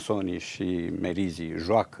Ranuccio Tomasoni și Merisi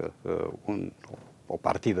joacă o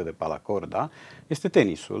partidă de Palacorda. Este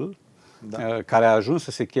tenisul, care a ajuns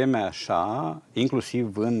să se cheme așa,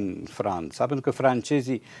 inclusiv în Franța, pentru că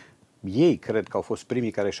francezii, ei cred că au fost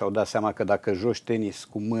primii care și-au dat seama că dacă joci tenis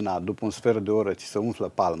cu mâna, după un sfert de oră ți se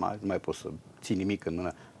umflă palma, nu mai poți să ții nimic în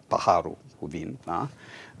mână, paharul cu vin, da?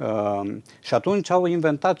 Și atunci au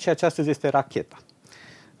inventat ceea ce astăzi este racheta.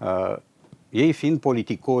 Ei fiind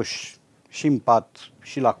politicoși și în pat,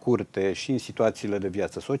 și la curte, și în situațiile de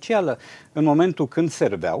viață socială, în momentul când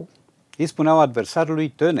serveau, îi spuneau adversarului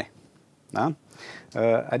tăne. Da?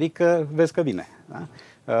 Adică vezi că vine.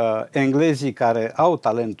 Da? Englezii care au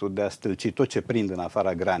talentul de a stâlci tot ce prind în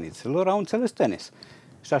afara granițelor au înțeles tenis.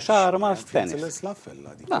 Și așa a rămas tenis. Înțeles la fel,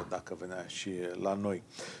 adică dacă venea și la noi.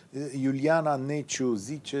 Iuliana Neciu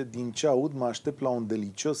zice, din ce aud mă aștept la un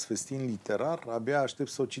delicios festin literar, abia aștept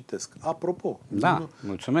să o citesc. Apropo.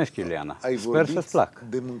 Mulțumesc, Iuliana. Sper să-ți placă.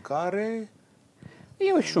 De mâncare?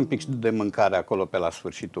 E și un pic de mâncare acolo pe la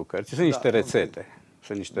sfârșitul cărții. Sunt niște rețete.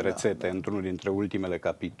 Sunt niște rețete într-unul dintre ultimele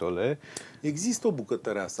capitole. Există o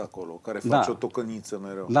bucătăreasă acolo care face o tocăniță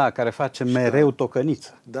mereu. Da, care face mereu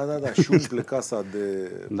tocăniță. Da, și umple casa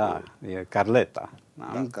de... Da, e Carleta,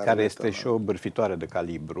 care este și o bârfitoare de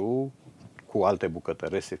calibru, cu alte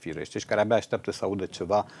bucătărese firește și care abia așteaptă să audă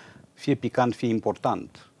ceva, fie picant, fie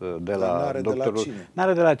important, de la doctorul.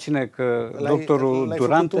 N-are de la cine, că doctorul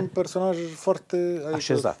Durante... un personaj foarte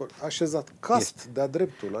așezat. Cast, de-a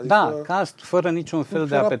dreptul. Adică... Da, cast, fără niciun fel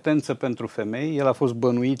de apetență pentru femei. El a fost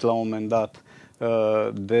bănuit la un moment dat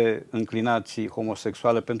de înclinații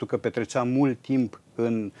homosexuale pentru că petrecea mult timp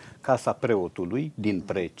în casa preotului din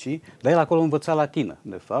Preci, dar el acolo învăța latină,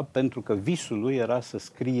 de fapt, pentru că visul lui era să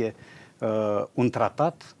scrie un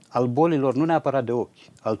tratat al bolilor, nu neapărat de ochi,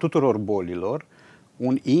 al tuturor bolilor,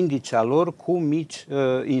 un indice al lor cu mici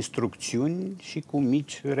instrucțiuni și cu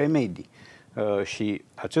mici remedii. Și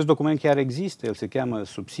acest document chiar există, el se cheamă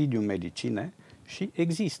Subsidium Medicine și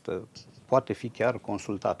există. Poate fi chiar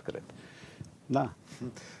consultat, cred. Da.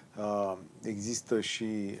 Există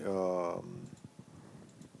și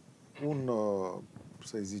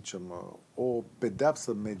să zicem, o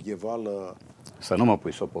pedeapsă medievală. Să nu mă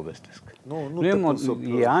pui să o povestesc. Nu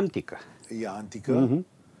e antică. E antică?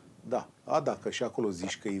 Da. Da, că și acolo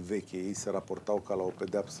zici că e veche. Ei se raportau ca la o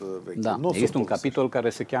pedeapsă veche. Da, există un capitol care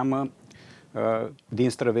se cheamă Din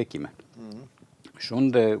străvechime. Și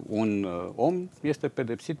unde un om este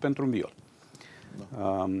pedepsit pentru un viol.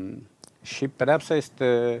 Da. Și pedeapsa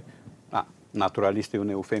este... naturalist e un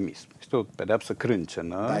eufemism. Este o pedeapsă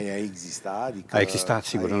crâncenă. Da, ea exista? Adică a existat,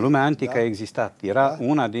 sigur. În lumea antică a existat. Era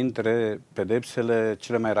una dintre pedepsele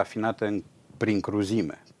cele mai rafinate prin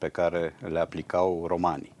cruzime pe care le aplicau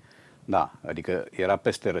romanii. Da, adică era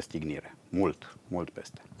peste răstignire. Mult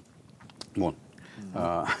peste. Bun.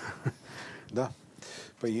 Da.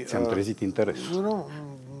 Păi, ți-am trezit interesul. Nu,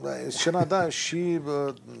 scena, da,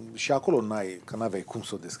 și acolo n-aveai cum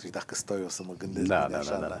să o descrii, dacă stau eu să mă gândesc Da.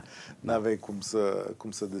 N-aveai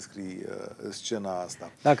cum să descrii scena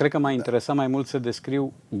asta. Da, cred că m-a interesat mai mult să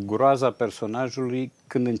descriu groaza personajului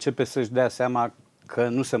când începe să-și dea seama că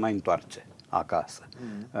nu se mai întoarce acasă.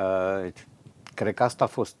 Cred că asta a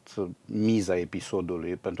fost miza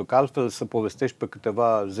episodului, pentru că altfel să povestești pe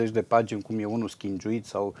câteva zeci de pagini cum e unul schingiuit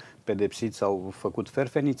sau pedepsit sau făcut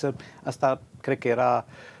ferfeniță, asta cred că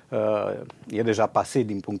e deja pasé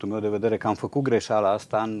din punctul meu de vedere, că am făcut greșeala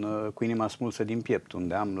asta Cu inima smulsă din piept,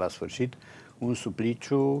 unde am la sfârșit un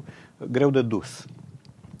supliciu greu de dus.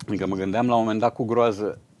 Adică mă gândeam la un moment dat cu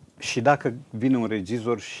groază, și dacă vine un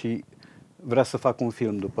regizor și vrea să fac un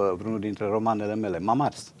film după vreunul dintre romanele mele, m-am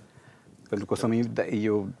ars. Pentru că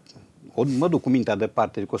mă duc cu mintea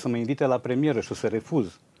departe, că o să mă invite la premieră și o să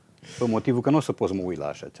refuz, pe motivul că nu o să pot să mă uit la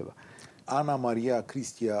așa ceva. Ana Maria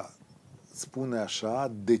Cristia spune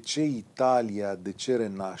așa: de ce Italia, de ce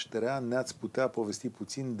renașterea? Ne-ați putea povesti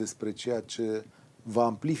puțin despre ceea ce vă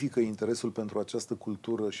amplifică interesul pentru această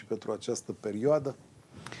cultură și pentru această perioadă?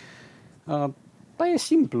 E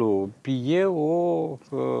simplu. E o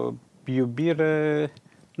iubire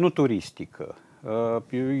nu turistică.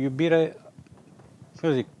 Iubire,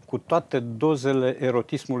 cu toate dozele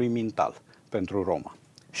erotismului mental pentru Roma.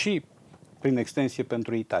 Și, prin extensie,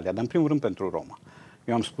 pentru Italia, dar în primul rând pentru Roma.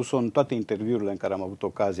 Eu am spus-o în toate interviurile în care am avut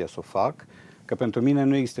ocazia să o fac, că pentru mine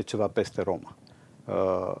nu există ceva peste Roma.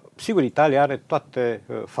 Sigur, Italia are toate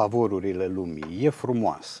favorurile lumii. E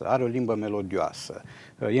frumoasă, are o limbă melodioasă,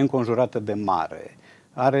 e înconjurată de mare,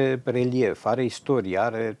 are relief, are istorie,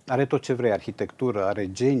 are tot ce vrei, arhitectură,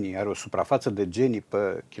 are genii, are o suprafață de genii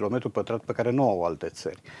pe kilometru pătrat pe care nu au alte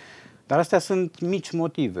țări. Dar astea sunt mici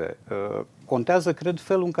motive. Contează, cred,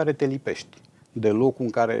 felul în care te lipești de locul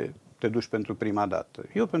în care te duci pentru prima dată.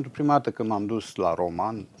 Eu, pentru prima dată, când m-am dus la Roma,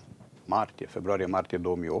 în februarie-martie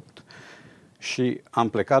 2008, și am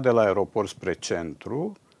plecat de la aeroport spre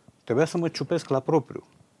centru, trebuia să mă ciupesc la propriu,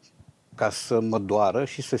 ca să mă doară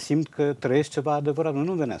și să simt că trăiesc ceva adevărat.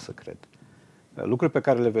 Nu venea să cred. Lucruri pe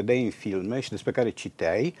care le vedeai în filme și despre care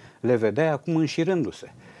citeai, le vedeai acum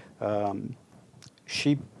înșirându-se.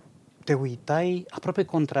 Și te uitai aproape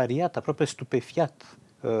contrariat, aproape stupefiat.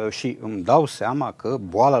 Și îmi dau seama că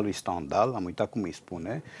boala lui Stendhal, am uitat cum îi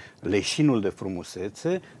spune, leșinul de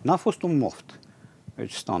frumusețe, n-a fost un moft.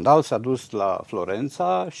 Deci Stendhal s-a dus la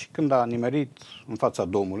Florența și când a nimerit în fața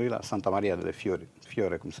Domului, la Santa Maria delle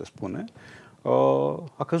Fiore, cum se spune,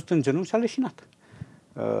 a căzut în genunchi și a leșinat.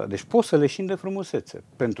 Deci poți să leșini de frumusețe.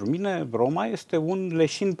 Pentru mine Roma este un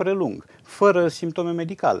leșin prelung, fără simptome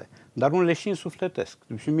medicale, dar un leșin sufletesc.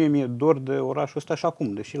 Și mie mi-e dor de orașul ăsta și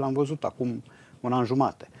acum, deși l-am văzut acum un an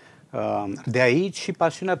jumate. De aici și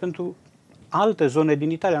pasiunea pentru alte zone din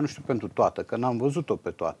Italia, nu știu pentru toată, că n-am văzut-o pe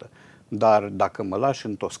toată. Dar dacă mă lași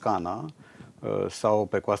în Toscana sau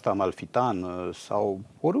pe coasta amalfitană sau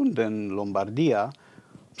oriunde în Lombardia,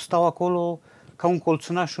 stau acolo ca un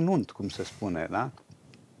colțunaș în unt, cum se spune, da?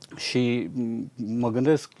 Și mă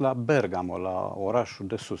gândesc la Bergamo, la orașul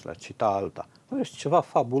de sus, la Città Alta. Este ceva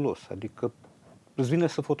fabulos, adică îți vine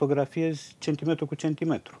să fotografiezi centimetru cu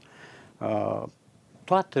centimetru.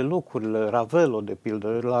 Toate locurile, Ravello, de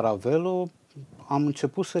pildă, la Ravello am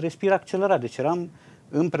început să respir accelerat, deci eram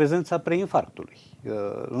în prezența preinfarctului.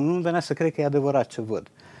 Nu venea să cred că e adevărat ce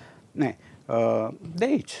văd. De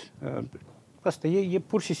aici. Asta e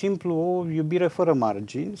pur și simplu o iubire fără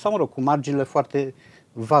margini, sau, mă rog, cu marginile foarte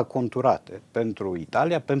vag conturate pentru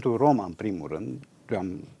Italia, pentru Roma, în primul rând. Eu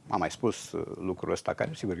am mai spus lucrul ăsta,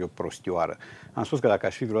 care, sigur, e o prostioară. Am spus că dacă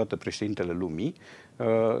aș fi vreodată președintele lumii,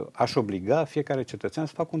 aș obliga fiecare cetățean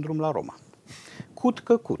să facă un drum la Roma. Cut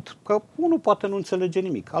că cut. Că unul poate nu înțelege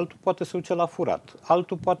nimic, altul poate se duce la furat,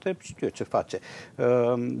 altul poate știu eu ce face,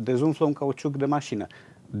 dezumflă un cauciuc de mașină.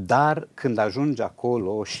 Dar când ajungi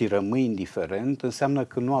acolo și rămâi indiferent, înseamnă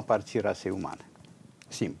că nu aparții rasei umane.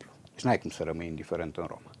 Simplu. Și n-ai cum să rămâi indiferent în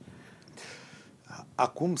Roma.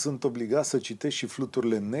 Acum sunt obligat să citesc și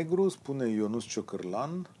Fluturile Negru, spune Ionuț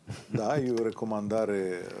Ciocârlan. Da, e o recomandare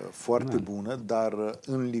foarte bună, dar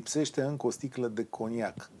îmi lipsește încă o sticlă de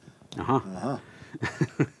coniac. Aha.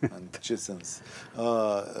 În ce sens?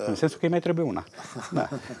 În sensul că îi mai trebuie una. Da.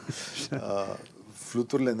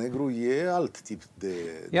 Fluturile Negru e alt tip de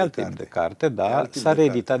tip de carte, da. S-a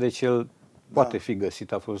reeditat, deci el poate fi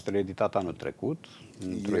găsit, a fost reeditat anul trecut,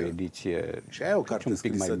 într-o ediție și aia e o carte un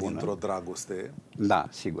pic scrisă mai bună. Dintr-o dragoste. Da,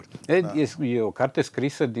 sigur. E o carte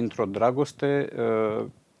scrisă dintr-o dragoste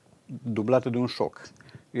dublată de un șoc.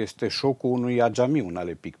 Este șocul unui agamiun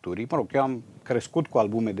ale picturii. Mă rog, eu am crescut cu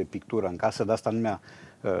albume de pictură în casă, de asta nu mi-a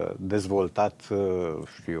dezvoltat,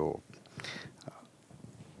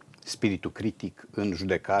 spiritul critic în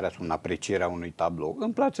judecarea, în aprecierea unui tablou.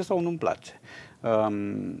 Îmi place sau nu-mi place.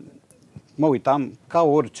 Mă uitam, ca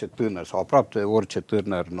orice tânăr sau aproape orice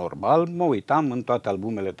tânăr normal, mă uitam în toate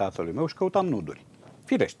albumele tatălui meu și căutam nuduri.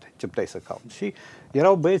 Firește, ce puteai să cauți. Și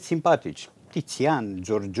erau băieți simpatici. Tizian,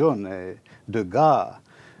 Giorgione, Degas,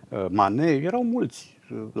 Manet, erau mulți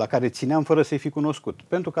la care țineam fără să-i fi cunoscut,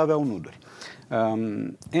 pentru că aveau nuduri.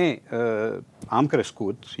 Am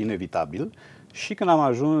crescut, inevitabil, și când am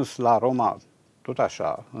ajuns la Roma, tot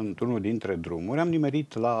așa, într-unul dintre drumuri, am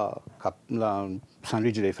nimerit la San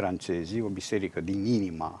Luigi dei Francesi, o biserică din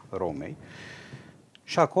inima Romei,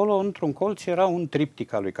 și acolo, într-un colț, era un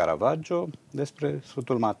triptic al lui Caravaggio despre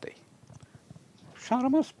Sfântul Matei. Și am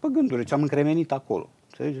rămas pe gânduri, deci am încremenit acolo.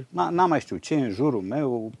 N-am mai știut ce în jurul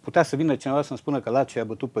meu, putea să vină cineva să-mi spună că Lazio a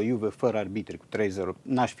bătut pe Juve fără arbitri cu 3-0,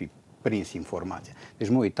 n-aș fi prins informația. Deci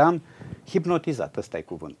mă uitam hipnotizat, ăsta e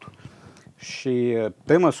cuvântul. Și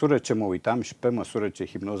pe măsură ce mă uitam și pe măsură ce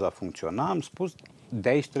hipnoza funcționa, am spus, de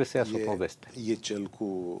aici trebuie să iasă o poveste. E cel cu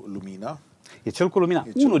lumina? E cel cu lumina.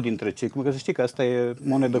 Unul dintre cei, că să știi că asta e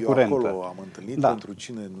monedă curentă. Eu acolo am întâlnit, pentru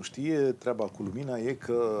cine nu știe, treaba cu lumina e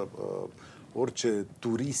că orice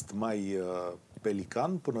turist mai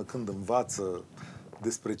pelican, până când învață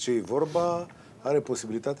despre ce e vorba, are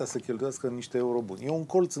posibilitatea să cheltuiască niște euro buni. E un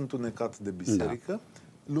colț întunecat de biserică,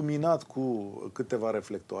 luminat cu câteva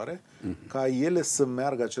reflectoare. Ca ele să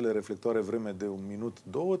meargă, acele reflectoare, vreme de 1 minut,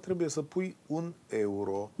 2, trebuie să pui 1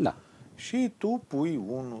 euro. Da. Și tu pui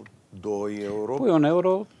 2 euro. Pui 1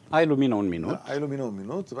 euro, ai lumină 1 minut. Da, ai lumină 1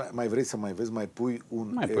 minut, mai vrei să mai vezi, mai pui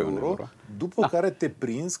 1 euro. După care te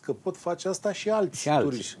prinzi că pot face asta și alți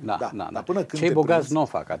turiști. Da. Dar până când cei bogați nu o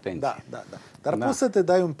fac, atenție. Da. Dar poți să te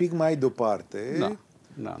dai un pic mai deoparte,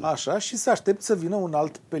 așa, și să aștepți să vină un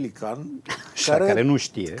alt pelican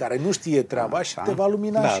care nu știe treaba și te va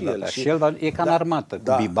lumina și el. Și el e ca în armată,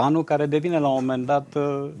 cu bibanul care devine la un moment dat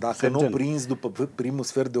dacă sergent. nu prinzi după primul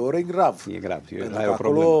sfert de oră, e grav. E grav. Pentru că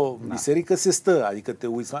acolo biserică se stă, adică te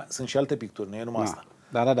uiți, sunt și alte picturi, nu e numai asta.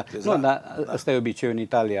 Da. Dar ăsta e obiceiul în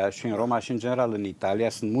Italia și în Roma și în general în Italia.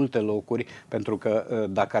 Sunt multe locuri, pentru că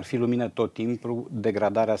dacă ar fi lumină tot timpul,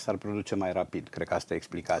 degradarea s-ar produce mai rapid. Cred că asta e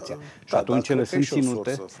explicația. Și atunci ele sunt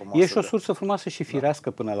ținute. E și o sursă frumoasă și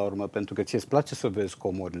firească până la urmă, pentru că ție-ți place să vezi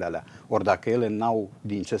comorile alea. Ori dacă ele n-au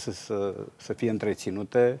din ce să fie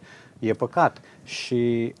întreținute, e păcat.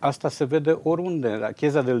 Și asta se vede oriunde. La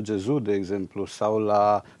Chiesa del Gesù, de exemplu, sau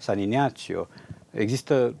la San Ignazio,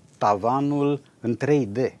 există tavanul în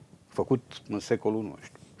 3D, făcut în secolul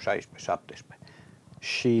 16-17.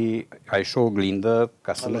 Și ai și o oglindă,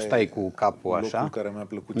 ca să nu stai cu capul așa. Locul care mi-a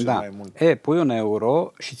plăcut cel mai mult. Pui 1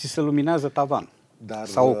 euro și ți se luminează tavanul.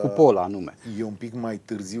 Sau o cupolă anume. E un pic mai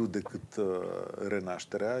târziu decât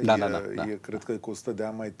Renașterea. Cred că cu 100 de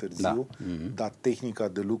ani mai târziu, dar tehnica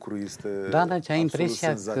de lucru este ai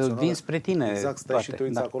impresia că vin spre tine. Exact, stai și te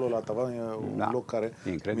uiți acolo la tavan, e un loc care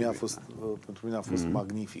pentru mine a fost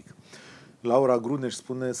magnific. Laura Gruneș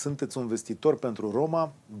spune, sunteți un vestitor pentru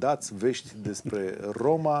Roma, dați vești despre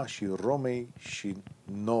Roma și Romei și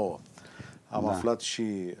nouă. Am aflat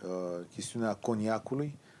și chestiunea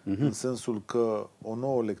coniacului, în sensul că o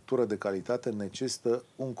nouă lectură de calitate necesită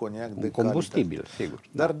un coniac de combustibil, calitate. Sigur.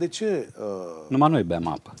 Dar de ce? Numai noi bem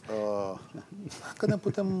apă. Că ne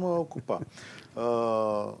putem ocupa.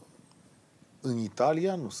 În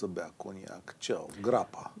Italia nu se bea coniac. Ce au?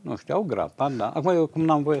 Grapa. Nu știu, au grapa, da. Acum eu cum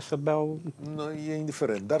n-am voie să beau... E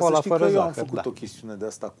indiferent. Dar să știi că eu am făcut o chestiune de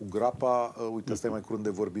asta cu grapa. Uite, asta e mai curând de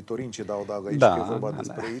vorbitorin, ce dau aici, că e vorba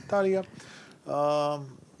despre Italia.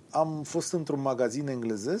 Am fost într-un magazin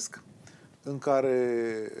englezesc în care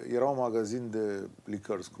era un magazin de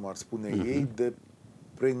liqueurs, cum ar spune ei, de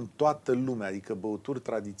prin toată lumea, adică băuturi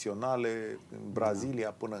tradiționale, în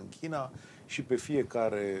Brazilia până în China, și pe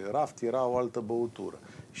fiecare raft era o altă băutură.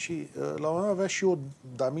 Și la un moment avea și o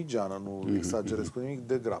damigeană, nu exagerez cu nimic,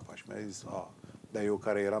 de grapa. Și mi-a zis, dar eu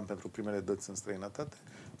care eram pentru primele dăți în străinătate,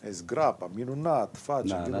 mi-a zis, grapa, minunat,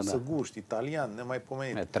 face, vinul să guști, italian,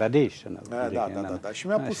 nemaipomenit. Traditional. Da. Și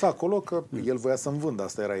mi-a pus acolo că el voia să-mi vândă,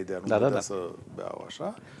 asta era ideea, nu voia să beau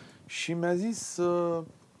așa. Și mi-a zis,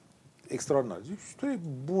 extraordinar. Zic, tu e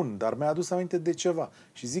bun, dar mi-a adus aminte de ceva.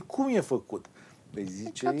 Și zic, cum e făcut? Păi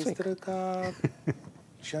zice, este ca...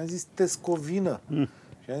 Și am zis, tescovină.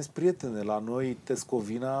 Și am zis, prietene, la noi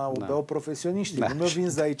tescovina o beau profesioniștii. Nu mi-o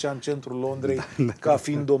vinzi aici în centrul Londrei ca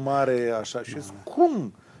fiind o mare așa. Și zic,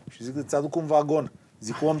 cum? Și zic, îți aduc un vagon.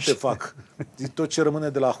 Zic, om te fac. Zic, tot ce rămâne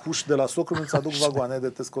de la huș, de la socru, nu-ți aduc vagoane de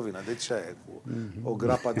tescovină. Deci aia e cu o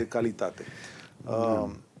grapă de calitate.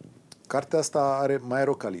 Cartea asta mai are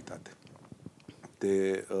o calitate.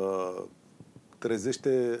 Te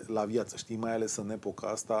trezește la viață, știi, mai ales în epoca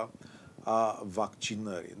asta a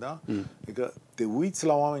vaccinării, da? Adică te uiți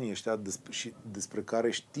la oamenii ăștia despre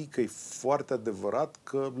care știi că e foarte adevărat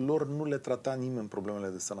că lor nu le trata nimeni problemele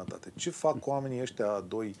de sănătate. Ce fac oamenii ăștia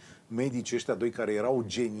doi, medicii ăștia doi care erau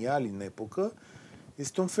geniali în epocă,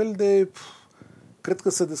 este un fel de... Cred că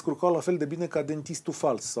se descurcau la fel de bine ca dentistul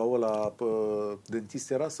fals sau ăla,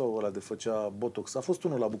 dentist era sau ăla de făcea botox. A fost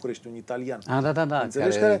unul la București, un italian. Da,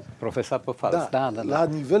 care profesa pe fals. Da. La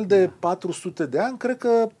nivel de 400 de ani, cred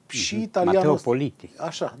că și italianul... Matteo Politi.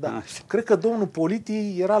 Așa, da. Așa. Cred că domnul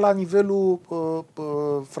Politi era la nivelul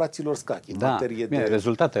fraților Scachi. Bine,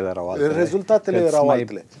 rezultatele erau altele. Rezultatele erau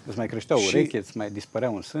altele. Îți mai creșteau urechi, îți mai dispărea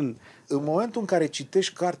un sân. În momentul în care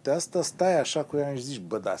citești cartea asta, stai așa cu ea și zici,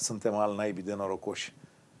 suntem al naibii de norocoși.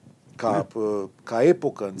 Ca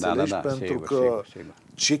epocă, înțelegi? Pentru că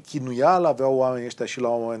ce chinuială aveau oamenii ăștia și la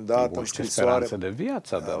un moment dat în scrisoare. Ce speranță de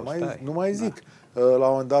viață aveau, nu mai zic. La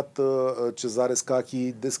un moment dat Cezare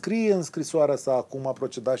Scachi descrie în scrisoarea sa cum a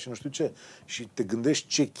procedat și nu știu ce. Și te gândești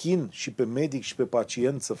ce chin și pe medic și pe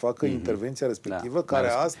pacient să facă intervenția respectivă, care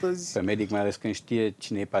astăzi... Pe medic mai ales când știe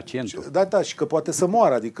cine e pacientul. Da, și că poate să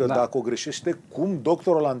moară. Adică dacă o greșește, cum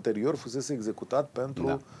doctorul anterior fusese executat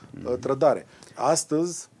pentru trădare.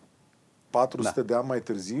 Astăzi, 400 de ani mai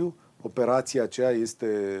târziu, operația aceea este,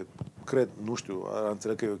 cred, nu știu,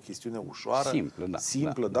 înțeleg că e o chestiune ușoară,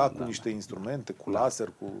 simplă, cu niște instrumente, cu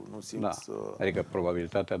laser, cu, nu simți... Adică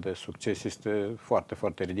probabilitatea de succes este foarte,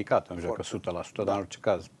 foarte ridicată, nu știu că 100%, dar în orice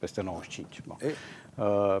caz, peste 95%.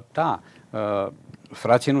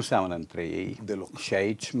 Frații nu seamănă între ei. Deloc. Și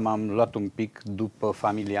aici m-am luat un pic după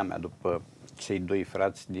familia mea, după cei doi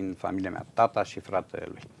frați din familia mea, tata și fratele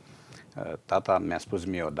lui. Tata mi-a spus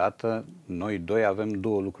mie odată, noi doi avem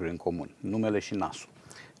două lucruri în comun, numele și nasul.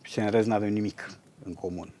 Și în rest n-avem nimic în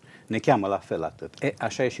comun. Ne cheamă la fel atât.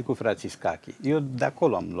 Așa e și cu frații Scachi. Eu de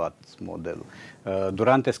acolo am luat modelul.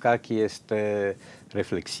 Durante Scachi este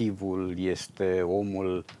reflexivul, este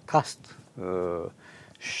omul cast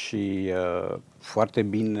și foarte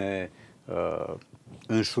bine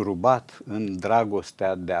înșurubat în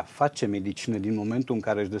dragostea de a face medicină din momentul în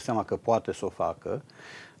care își dă seama că poate să o facă.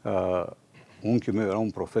 Unchiul meu era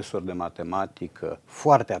un profesor de matematică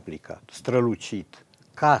foarte aplicat, strălucit,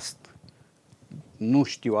 cast. Nu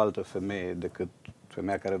știu altă femeie decât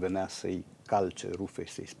femeia care venea să-i calce rufe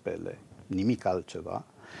și să-i spele, nimic altceva.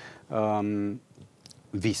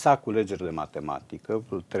 Visa cu legeri de matematică,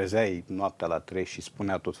 îl trezeai noaptea la 3 și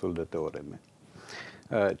spunea tot felul de teoreme.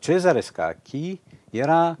 Cezare Scachi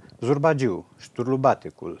era zurbagiu,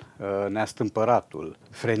 șturlubatecul, neastâmpăratul,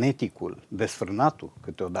 freneticul, desfrânatul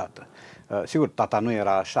câteodată. Sigur, tata nu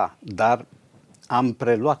era așa, dar am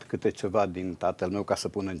preluat câte ceva din tatăl meu ca să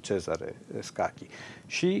pun în Cezare Scachi.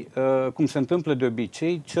 Și, cum se întâmplă de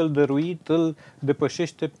obicei, cel dăruit îl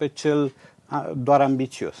depășește pe cel doar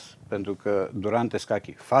ambițios. Pentru că Durante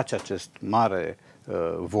Scachi face acest mare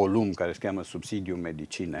volum care se cheamă Subsidium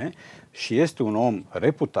Medicinae și este un om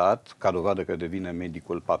reputat, ca dovadă că devine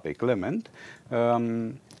medicul Papei Clement.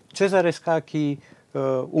 Cezare Scachi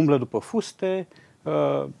umblă după fuste,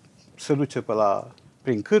 se duce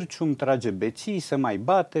prin cârcium, trage beții, se mai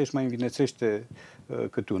bate, își mai învinețește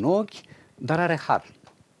câte un ochi, dar are har.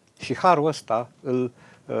 Și harul ăsta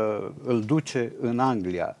îl duce în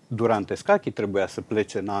Anglia. Durante Scachi trebuia să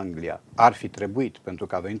plece în Anglia. Ar fi trebuit, pentru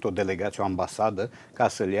că a venit o delegație, o ambasadă, ca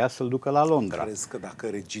să-l ia să-l ducă la Londra. Crezi că dacă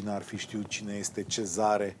regina ar fi știut cine este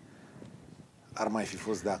Cezare, ar mai fi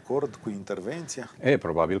fost de acord cu intervenția?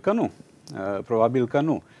 Probabil că nu. Probabil că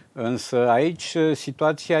nu. Însă aici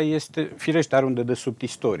situația este, firește, are un dedesubt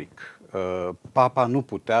istoric. Papa nu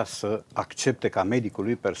putea să accepte ca medicul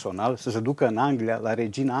lui personal să se ducă în Anglia la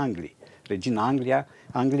regina Angliei. Regina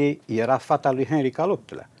Angliei era fata lui Henric al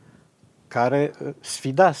VIII-lea, care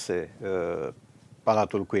sfidase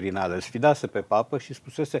Palatul Quirinal, îl sfidase pe papă și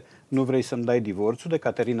spusese: nu vrei să-mi dai divorțul de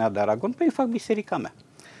Caterina de Aragon? Păi fac biserica mea.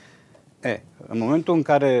 În momentul în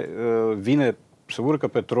care vine să urcă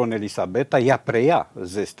pe tron Elisabeta, ea preia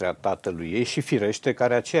zestrea tatălui ei și firește că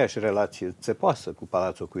are aceeași relație țepoasă cu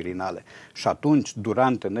Palatul Quirinale. Și atunci,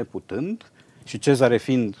 Durante neputând și Cezare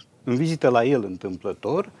fiind în vizită la el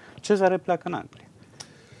întâmplător, Cezare pleacă în Anglia.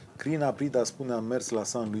 Crina Prida spune: am mers la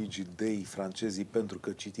San Luigi Dei francezii pentru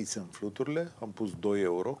că citisem Fluturile, am pus 2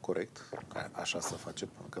 euro, corect, așa se face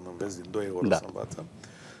până când înveți din 2 euro să învață.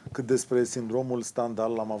 Cât despre sindromul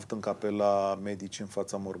Stendhal, l-am avut în capela Medici în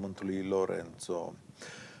fața mormântului Lorenzo.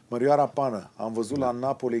 Mărioara Pană: am văzut la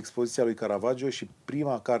Napoli expoziția lui Caravaggio și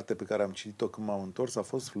prima carte pe care am citit-o când m-am întors a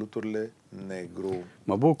fost Fluturile Negru.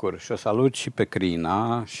 Mă bucur și o salut și pe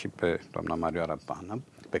Crina și pe doamna Mărioara Pană.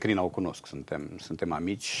 Pe Crina o cunosc, suntem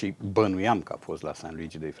amici și bănuiam că a fost la San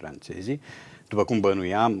Luigi dei francezii, după cum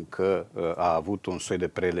bănuiam că a avut un soi de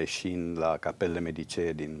preleșin la Capelle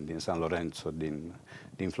Medicee din San Lorenzo,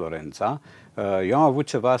 din Florența. Eu am avut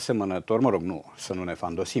ceva asemănător, mă rog, nu, să nu ne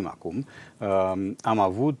fandosim acum, am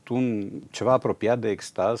avut ceva apropiat de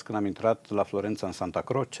extaz când am intrat la Florența în Santa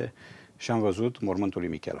Croce și am văzut mormântul lui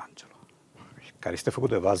Michelangelo, care este făcut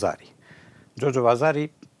de Vasari. Giorgio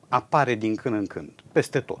Vasari apare din când în când,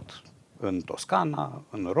 peste tot. În Toscana,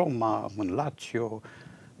 în Roma, în Lazio,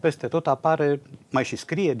 peste tot apare, mai și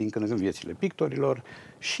scrie din când în când viețile pictorilor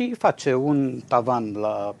și face un tavan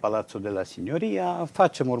la Palazzo della Signoria,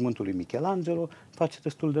 face mormântul lui Michelangelo, face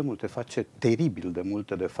destul de multe, face teribil de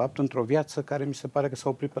multe, de fapt, într-o viață care mi se pare că s-a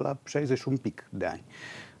oprit pe la 60 un pic de ani.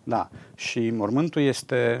 Da, și mormântul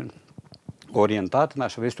este orientat în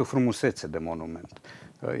așa fel, este o frumusețe de monument.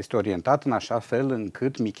 Este orientat în așa fel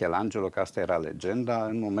încât Michelangelo, că asta era legenda,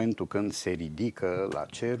 în momentul când se ridică la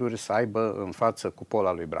ceruri, să aibă în față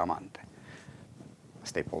cupola lui Bramante.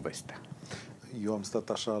 Asta e povestea. Eu am stat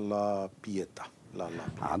așa la Pieta.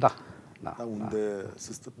 Da.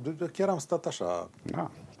 Unde chiar am stat așa.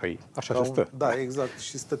 Da, păi așa se stă. Da, exact.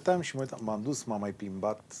 Și stăteam și m-am dus, m-am mai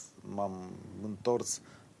plimbat, m-am întors,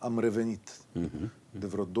 am revenit. De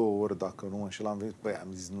vreo 2 ori, dacă nu mă înșel, am venit. Păi, am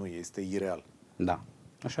zis, nu, este ireal. Da,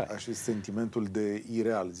 așa e sentimentul de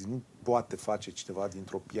ireal. Zic, nu poate face cineva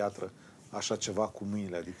dintr-o piatră așa ceva cu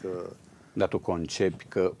mâinile, adică... Dar tu concepi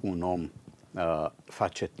că un om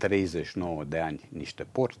face 39 de ani niște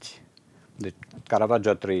porți? Deci Caravaggio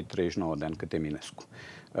a trăit 39 de ani cât Eminescu.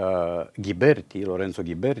 Lorenzo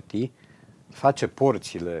Ghiberti, face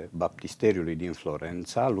porțile baptisteriului din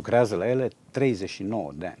Florența, lucrează la ele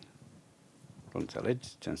 39 de ani. Tu înțelegi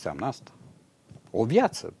ce înseamnă asta? O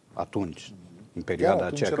viață atunci, în perioada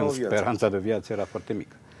aceea când speranța de viață era foarte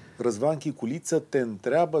mică. Răzvan Chiculiță te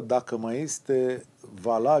întreabă dacă mai este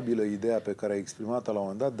valabilă ideea pe care ai exprimat-o la un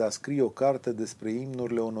moment dat de a scrie o carte despre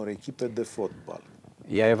imnurile unor echipe de fotbal.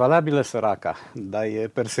 Ea e valabilă, săraca, dar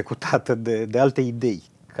e persecutată de alte idei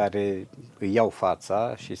care îi iau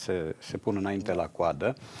fața și se pun înainte la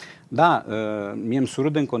coadă. Da, mie îmi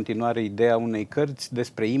surâde în continuare ideea unei cărți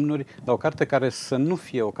despre imnuri, dar o carte care să nu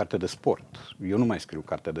fie o carte de sport. Eu nu mai scriu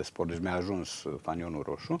carte de sport, deci mi-a ajuns fanionul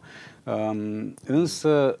roșu.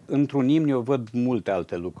 Însă, într-un imn eu văd multe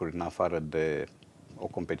alte lucruri în afară de o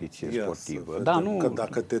competiție sportivă. Că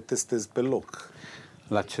dacă te testezi pe loc.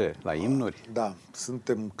 La ce? La imnuri? Da,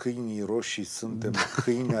 suntem câinii roșii, suntem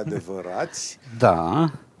câini adevărați.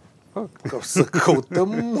 Da. Să căutăm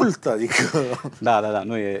mult, adică... Da,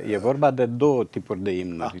 nu, e vorba de 2 tipuri de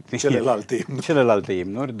imnuri. Celelalte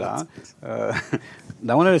imnuri, da.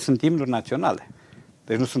 Dar unele sunt imnuri naționale.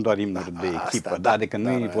 Deci nu sunt doar imnuri de echipă. Adică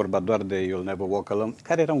nu e vorba doar de You'll Never Walk Alone,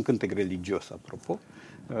 care era un cântec religios, apropo,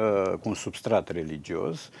 cu un substrat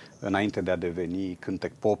religios, înainte de a deveni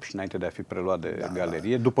cântec pop și înainte de a fi preluat de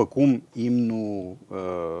galerie, după cum imnul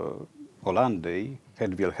Olandei,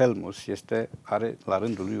 Het Wilhelmus, are la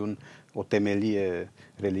rândul lui o temelie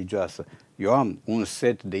religioasă. Eu am un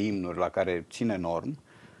set de imnuri la care țin enorm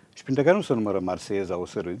și printre care nu se numără Marseieza, o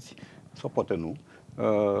să râți, sau poate nu,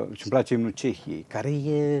 și îmi place imnul Cehiei, care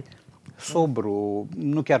e sobru,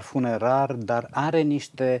 nu chiar funerar, dar are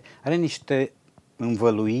niște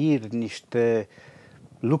învăluiri, niște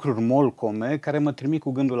lucruri molcome care mă trimit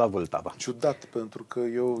cu gândul la Vâltava. Ciudat, pentru că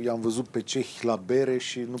eu i-am văzut pe cehi la bere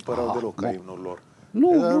și nu păreau deloc ca imnul lor.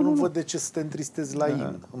 Nu văd de ce să te întristezi la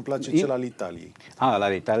imn. Îmi place cel al Italiei. La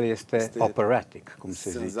Italia este operatic, cum se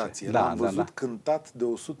zice. Senzație. L-am văzut cântat de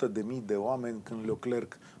 100.000 de oameni când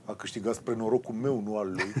Leclerc a câștigat spre norocul meu, nu al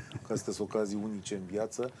lui, că astea sunt ocazii unice în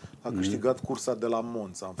viață, a câștigat cursa de la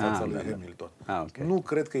Monza în fața lui Hamilton. Okay. Nu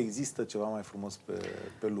cred că există ceva mai frumos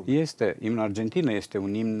pe lume. Este, imnul Argentinei este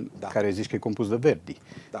un imn care zici că e compus de Verdi.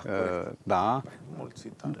 Da,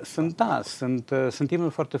 sunt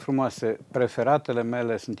imnuri foarte frumoase. Preferatele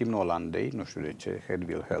mele sunt imnul Olandei, nu știu de ce, Het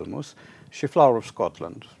Wilhelmus, și Flower of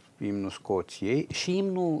Scotland, imnul Scoției, și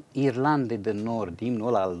imnul Irlandei de Nord, imnul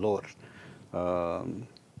ăla al lor.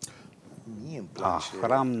 Mie îmi place.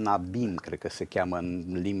 Ahram Nabin, cred că se cheamă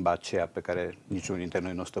în limba aceea pe care niciunul dintre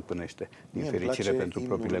noi nu o stăpânește, din fericire pentru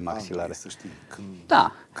propriile maxilare. Să știi,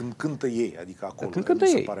 când cântă ei, adică acolo, când cântă mi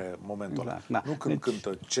se ei. pare momentul ăla. Da. Nu când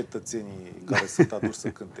cântă cetățenii care sunt aduși să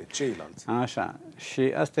cânte, ceilalți. Așa. Și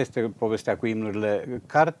asta este povestea cu imnurile.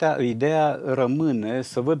 Ideea rămâne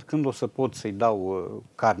să văd când o să pot să-i dau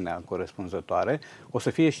carnea corespunzătoare. O să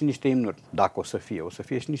fie și niște imnuri, dacă o să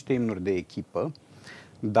fie și niște imnuri de echipă.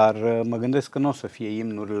 Dar mă gândesc că nu o să fie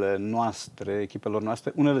imnurile noastre, echipelor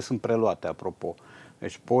noastre. Unele sunt preluate, apropo.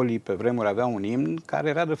 Deci Poli pe vremuri avea un imn care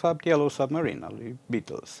era de fapt Yellow Submarine al lui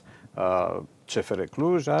Beatles. CFR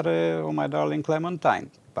Cluj are Oh My Darling Clementine,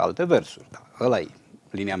 pe alte versuri. Da, ăla e.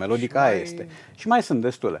 Linia melodică aia este. Și mai sunt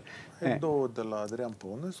destule. Două de la Adrian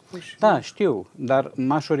Păunescu și... Da, știu, dar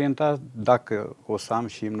m-aș orienta, dacă o să am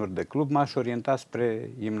și imnuri de club, m-aș orienta spre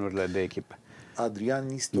imnurile de echipe. Adrian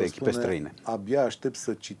Nistor spune, străine. Abia aștept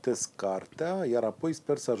să citesc cartea, iar apoi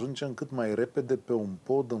sper să ajungem cât mai repede pe un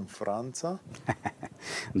pod în Franța.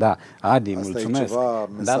 Da, Adi, asta mulțumesc. E ceva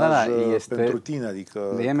mesaj este, pentru tine.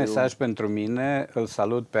 Adică e mesaj pentru mine, îl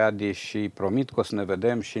salut pe Adi și promit că o să ne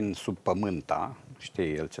vedem și în Subpământa,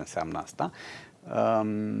 știe el ce înseamnă asta.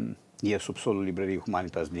 E subsolul librăriei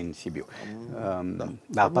Humanitas din Sibiu.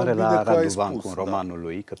 Da, apare la Radu Vancu în romanul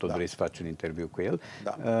lui, că tot vrei să faci un interviu cu el.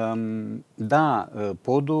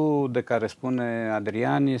 Podul de care spune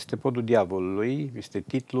Adrian este Podul Diavolului, este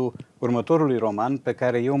titlul următorului roman pe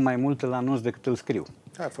care eu mai mult îl anunț decât îl scriu.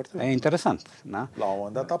 E interesant. Da? La un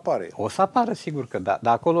moment dat apare. O să apară, sigur că da.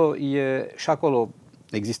 Dar acolo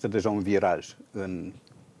există deja un viraj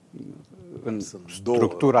în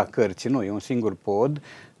structura cărții. Nu, e un singur pod,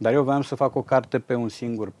 dar eu voiam să fac o carte pe un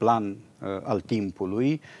singur plan al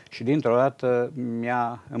timpului și dintr-o dată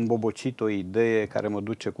mi-a îmbobocit o idee care mă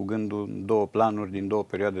duce cu gândul în două planuri din două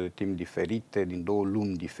perioade de timp diferite, din două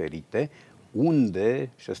lumi diferite, unde,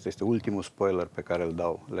 și ăsta este ultimul spoiler pe care îl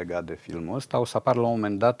dau legat de filmul ăsta, o să apară la un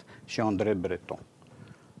moment dat și André Breton,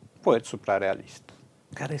 poet suprarealist,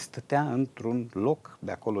 care stătea într-un loc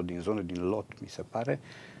de acolo, din zonă, din Lot, mi se pare,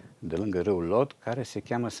 de lângă râul Lot, care se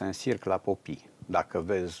cheamă Saint-Cirque-la-Popie. Dacă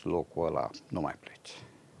vezi locul ăla, nu mai pleci.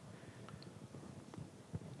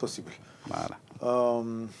 Posibil. Da.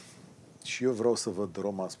 Și eu vreau să văd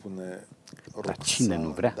Roma, spune Roxana. Dar cine nu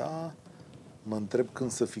vrea? Da, mă întreb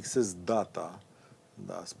când să fixez data.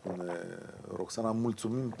 Da, spune Roxana.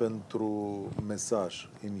 Mulțumim pentru mesaj.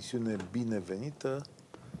 Emisiune binevenită.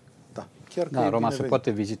 Da, chiar că Roma se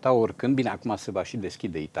poate vizita oricând. Bine, acum se va și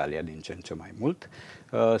deschide Italia din ce în ce mai mult.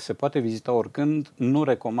 Se poate vizita oricând. Nu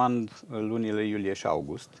recomand lunile iulie și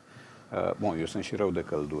august. Eu sunt și rău de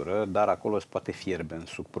căldură, dar acolo se poate fierbe în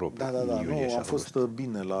suc propriu. Da. Am fost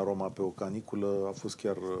bine la Roma pe o caniculă. A fost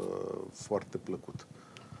chiar foarte plăcut.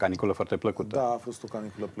 Caniculă foarte plăcută. Da, a fost o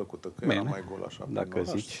caniculă plăcută, că era mai gol așa. Dacă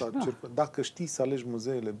zici. Dacă știi să alegi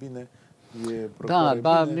muzeele bine,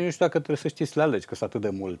 nu știu dacă trebuie să știi să le alegi, că sunt atât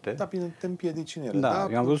de multe. Da, bine, te împiedici în ele.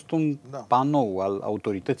 Eu am văzut un panou al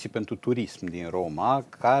Autorității pentru Turism din Roma,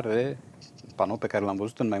 panou pe care l-am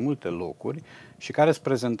văzut în mai multe locuri și care îți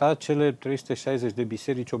prezenta cele 360 de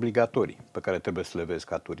biserici obligatorii pe care trebuie să le vezi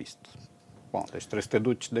ca turist. Deci trebuie să te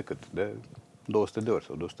duci de 200 de ori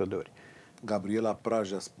sau 200 de ori. Gabriela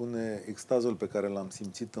Praja spune, extazul pe care l-am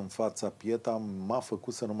simțit în fața Pieta m-a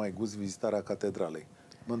făcut să nu mai gust vizitarea catedralei.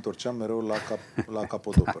 Mă întorceam mereu la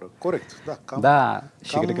capodoperă. Corect, da.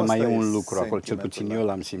 Și cred că mai e un lucru acolo, cel puțin eu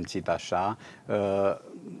l-am simțit așa.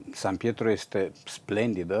 San Pietro este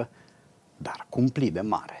splendidă, dar cumplit de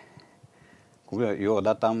mare. Eu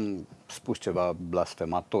odată am spus ceva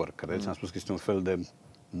blasfemator, cred, am spus că este un fel de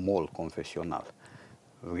mall confesional.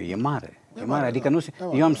 E mare. Adică nu se...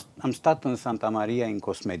 Eu am stat în Santa Maria in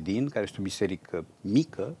Cosmedin, care este o biserică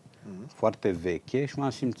mică, foarte veche, și m-am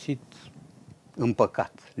simțit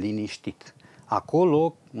împăcat, liniștit.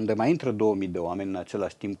 Acolo, unde mai intră 2000 de oameni în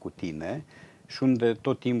același timp cu tine și unde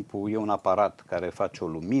tot timpul e un aparat care face o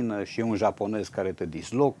lumină și e un japonez care te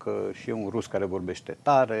dislocă și e un rus care vorbește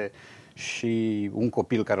tare și un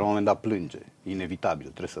copil care la un moment dat plânge, inevitabil,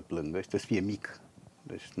 trebuie să plângă și trebuie să fie mic.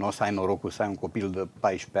 Deci nu o să ai norocul să ai un copil de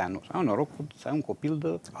 14 ani, nu. Să ai norocul să ai un copil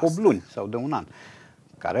de 8 luni sau de un an,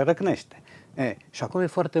 care răcnește. Și acolo e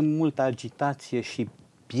foarte multă agitație și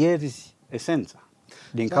pierzi esența.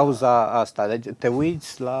 Din cauza asta, deci te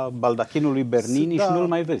uiți la baldachinul lui Bernini și nu-l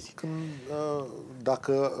mai vezi.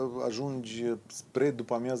 Dacă ajungi spre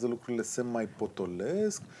după amiază, lucrurile se mai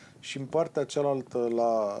potolesc și în partea cealaltă,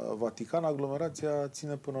 la Vatican, aglomerația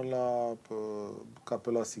ține până la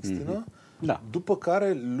Capela Sixtină, după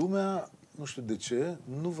care lumea, nu știu de ce,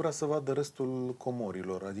 nu vrea să vadă restul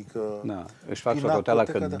comorilor. Adică își fac socoteala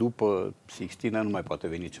că după Sixtina nu mai poate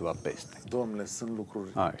veni ceva peste. Dom'le, sunt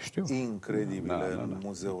lucruri incredibile în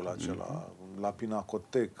muzeul acela. La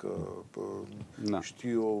Pinacotecă, știu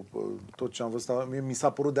eu, tot ce am văzut. Mi s-a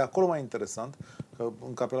părut de acolo mai interesant, că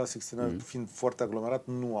în Capela Sixtina, fiind foarte aglomerat,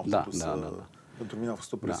 nu am putut să... Pentru mine a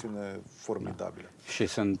fost o presiune formidabilă. Și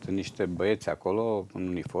sunt niște băieți acolo, în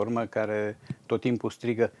uniformă, care tot timpul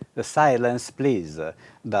strigă silence, please.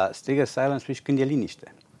 Dar strigă silence, please când e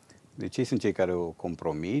liniște. Deci ei sunt cei care o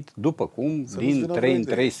compromit, după cum, din 3 în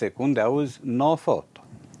 3 secunde, auzi no foto.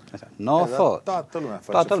 No foto. Toată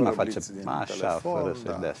lumea face așa, telefon, fără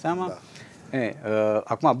să-și dea seama.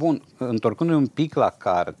 Acum, bun, întorcându-ne un pic la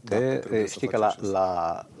carte, știi că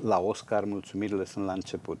la Oscar mulțumirile sunt la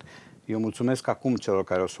început. Eu mulțumesc acum celor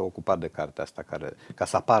care s-au ocupat de cartea asta, ca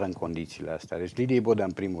să apară în condițiile astea. Deci Lidiei Bodea,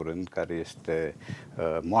 în primul rând, care este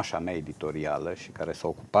moașa mea editorială și care s-a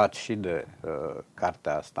ocupat și de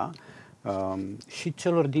cartea asta, și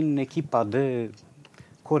celor din echipa de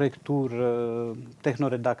corectură,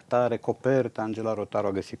 tehnoredactare, copertă. Angela Rotaru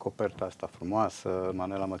a găsit coperta asta frumoasă,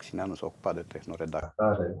 Manuela Măxineanu s-a ocupat de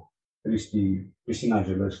tehnoredactare. Cristina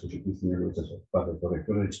Angelescu și Cristina Luță s-au ocupat de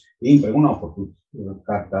corectură. Deci ei împreună au făcut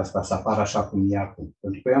cartea asta să apară așa cum e acum.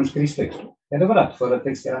 Pentru că eu am scris textul. E adevărat, fără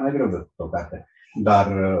text era mai greu de făcut o carte. Dar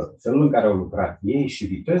felul în care au lucrat ei și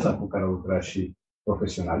viteza cu care au lucrat și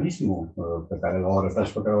profesionalismul pe care l-au arătat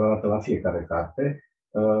și pe care l-au arătat la fiecare carte,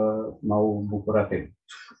 m-au bucurat ei.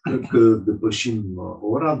 Cred că depășim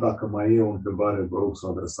ora. Dacă mai e o întrebare, vă rog să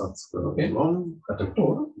o adresați. A trecut o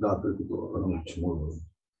oră? Da, a trecut o oră.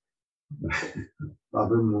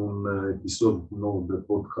 Avem un episod nou de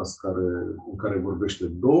podcast în care vorbește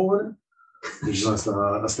 2 ore. Deci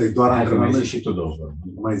asta e doar antrenament. Mai zic și tu 2 vorbe.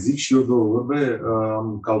 Mai zic și eu 2 vorbe.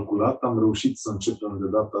 Am calculat, am reușit să începem de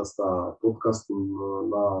data asta podcastul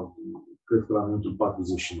cred că la minutul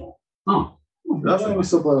 49. Da, și mi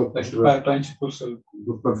se pare. Deci după aia tu ai început să-l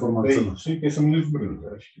performanță. Suică să nu-i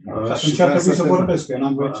zbrândă. Și atunci ar trebui să vorbesc, că eu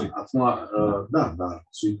n-am voie. Acum, da,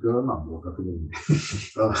 Suică n-am voie atât de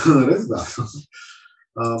mult. În rest, da.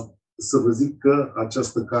 Să vă zic că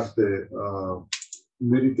această carte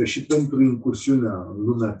merită și pentru incursiunea în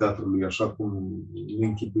lumea teatrului, așa cum ne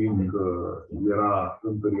închipuim că era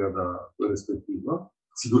în perioada respectivă.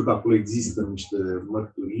 Sigur că acolo există niște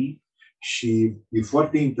mărturii și e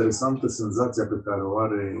foarte interesantă senzația pe care o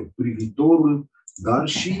are privitorul, dar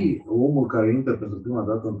și omul care intră pentru prima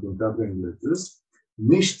dată într-un teatru englezesc,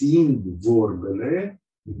 neștiind vorbele,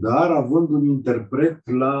 dar având un interpret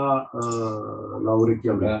la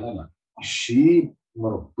urechea lui. Da. Și, mă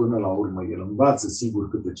rog, până la urmă el învață sigur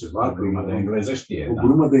câte ceva. O grumă de engleză știe. O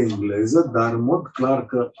grumă de engleză, dar în mod clar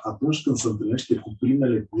că atunci când se întâlnește cu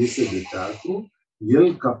primele piese de teatru,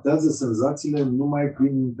 el captează senzațiile numai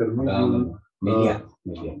prin intermediul... Mediat.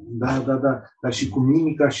 Da. Dar și cu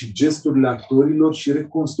mimica și gesturile actorilor și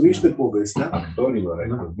reconstruiește povestea.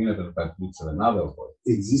 Actorilor, bine, pentru că actrițele n-aveau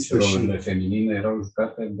voie. Există și rolurile feminine erau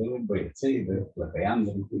jucate de băieței, de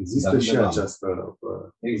plăcăiandri. Există și această...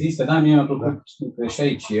 Există, da, mie mi-a plăcut și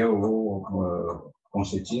aici o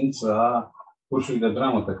consecință a cursului de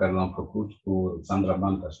dramă pe care l-am făcut cu Sandra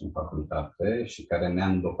Bantas în facultate și care ne-a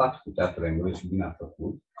îndopat cu teatrul englez și bine a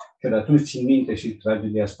făcut. Că de atunci țin minte și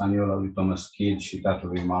tragedia spaniolă lui Thomas Kidd și teatrul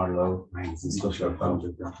lui Marlowe. Mai există și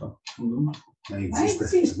așa. Mai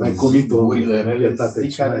există. Mai comit o realitate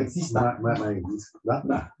care există. Mai există, da?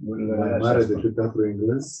 Da. Mai mare decât teatrul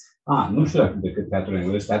englez? Nu știu dacă decât teatrul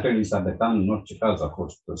englez. Teatrul elisabetan, în orice caz, a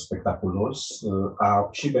fost spectaculos. A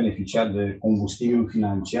și beneficiat de combustibil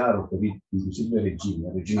financiar oferit inclusiv de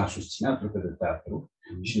regine. Regina susținea trupe de teatru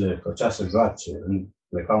și le făcea să joace,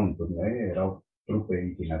 plecau în turnee, erau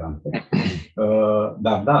trupe itinerante.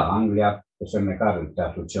 Dar da, Anglia se are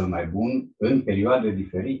teatrul cel mai bun în perioade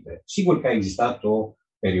diferite. Sigur că a existat o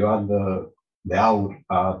perioadă de aur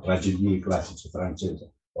a tragediei clasice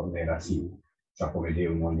franceze, Corneille Racine și a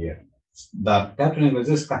comediei Molière. Dar teatrul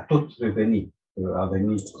englezesc a tot revenit. A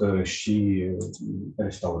venit și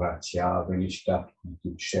Restaurația, a venit și teatrul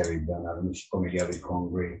Sheridan, a venit și comedia lui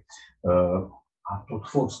Conway. A tot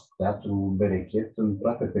fost teatrul berechet în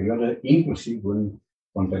toate perioadele, inclusiv în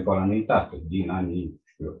contemporaneitate, din anii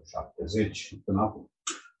 70 până acum.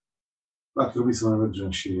 ar trebui să mai mergem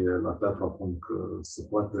și la teatru acum, că se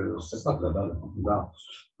poate. Se poate, da.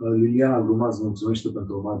 Liliana Glumaz mulțumește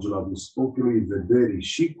pentru omagiul adus ochiului, vederii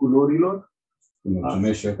și culorilor.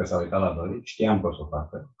 Mulțumesc și eu că s-a uitat la doi. Știam că o să o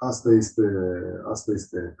facă. Asta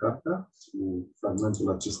este cartea, cu fragmentul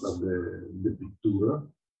acesta de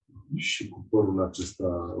pictură și cu părul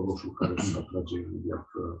acesta roșu care îți atrage imediat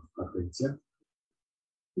atenția.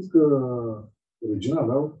 Știți că original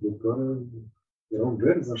aveau lucrare, erau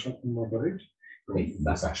verzi, așa cum apare aici? Păi,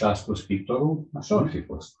 dacă așa a spus pictorul, așa ar fi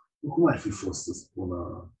fost. Cum ar fi fost să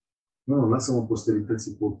spună? Nu, lasă-mă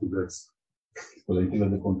posterității cu ochii verzi. Cu lentile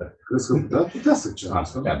de contact. Crezi că putea să ceară?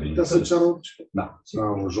 Putea să ceară orice. Da.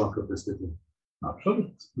 O joacă peste timp. Absolut.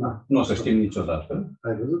 Da. Nu o să știm niciodată.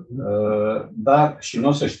 Ai văzut? Dar și nu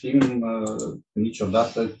o să știm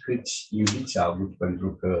niciodată câți iubiți a avut,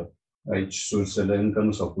 pentru că aici sursele încă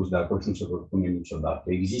nu s-au pus de acord și nu se vor pune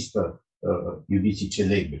niciodată. Există iubiții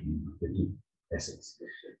celebri din Essex.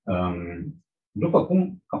 După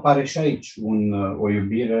cum apare și aici o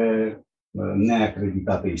iubire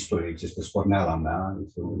neacreditată istoric, este scorneala mea,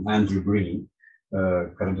 este un Andrew Green,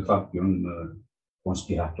 care de fapt e un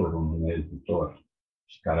conspirator, un editor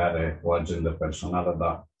și care are o agendă personală,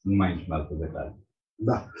 dar nu mai intru în alte detalii.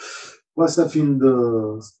 Da. Cu astea fiind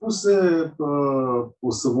spuse,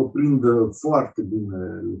 o să vă prindă foarte bine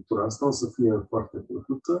lectura asta, o să fie foarte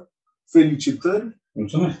plăcută. Felicitări!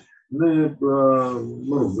 Mulțumesc!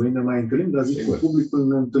 Noi ne mai întâlnim, dar zic cu publicul,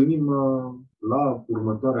 ne întâlnim la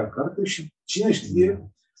următoarea carte și cine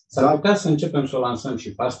știe... S-ar putea să începem să o lansăm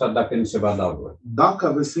și pe asta dacă ni se va da voie. Dacă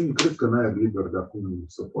aveți timp, cred că n-ai liber de acum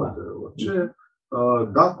să poate orice.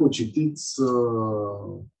 Dacă o citiți,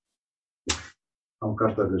 am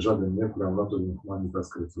cartea deja de miercuri, am luat-o din Humanitas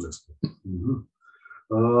Crețulescu.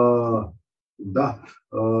 Da.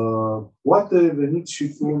 Poate veniți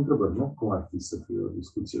și cu întrebări, nu? Cum ar fi să fie o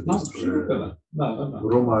discuție despre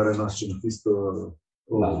Roma renascentistă,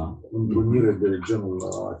 o întrunire de genul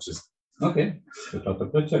acesta. Ok, cu toată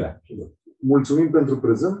plăcerea. Mulțumim pentru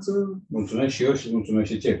prezență. Mulțumesc și eu și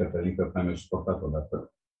mulțumesc și ție, Cătălin, că mi-ai suportat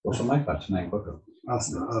odată. O să mai faci, n-ai încotro.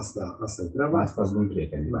 Asta e treaba. Asta-s bun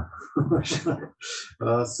prieten.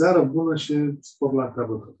 Da. Seară bună și spor la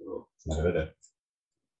treabă tuturor. La revedere.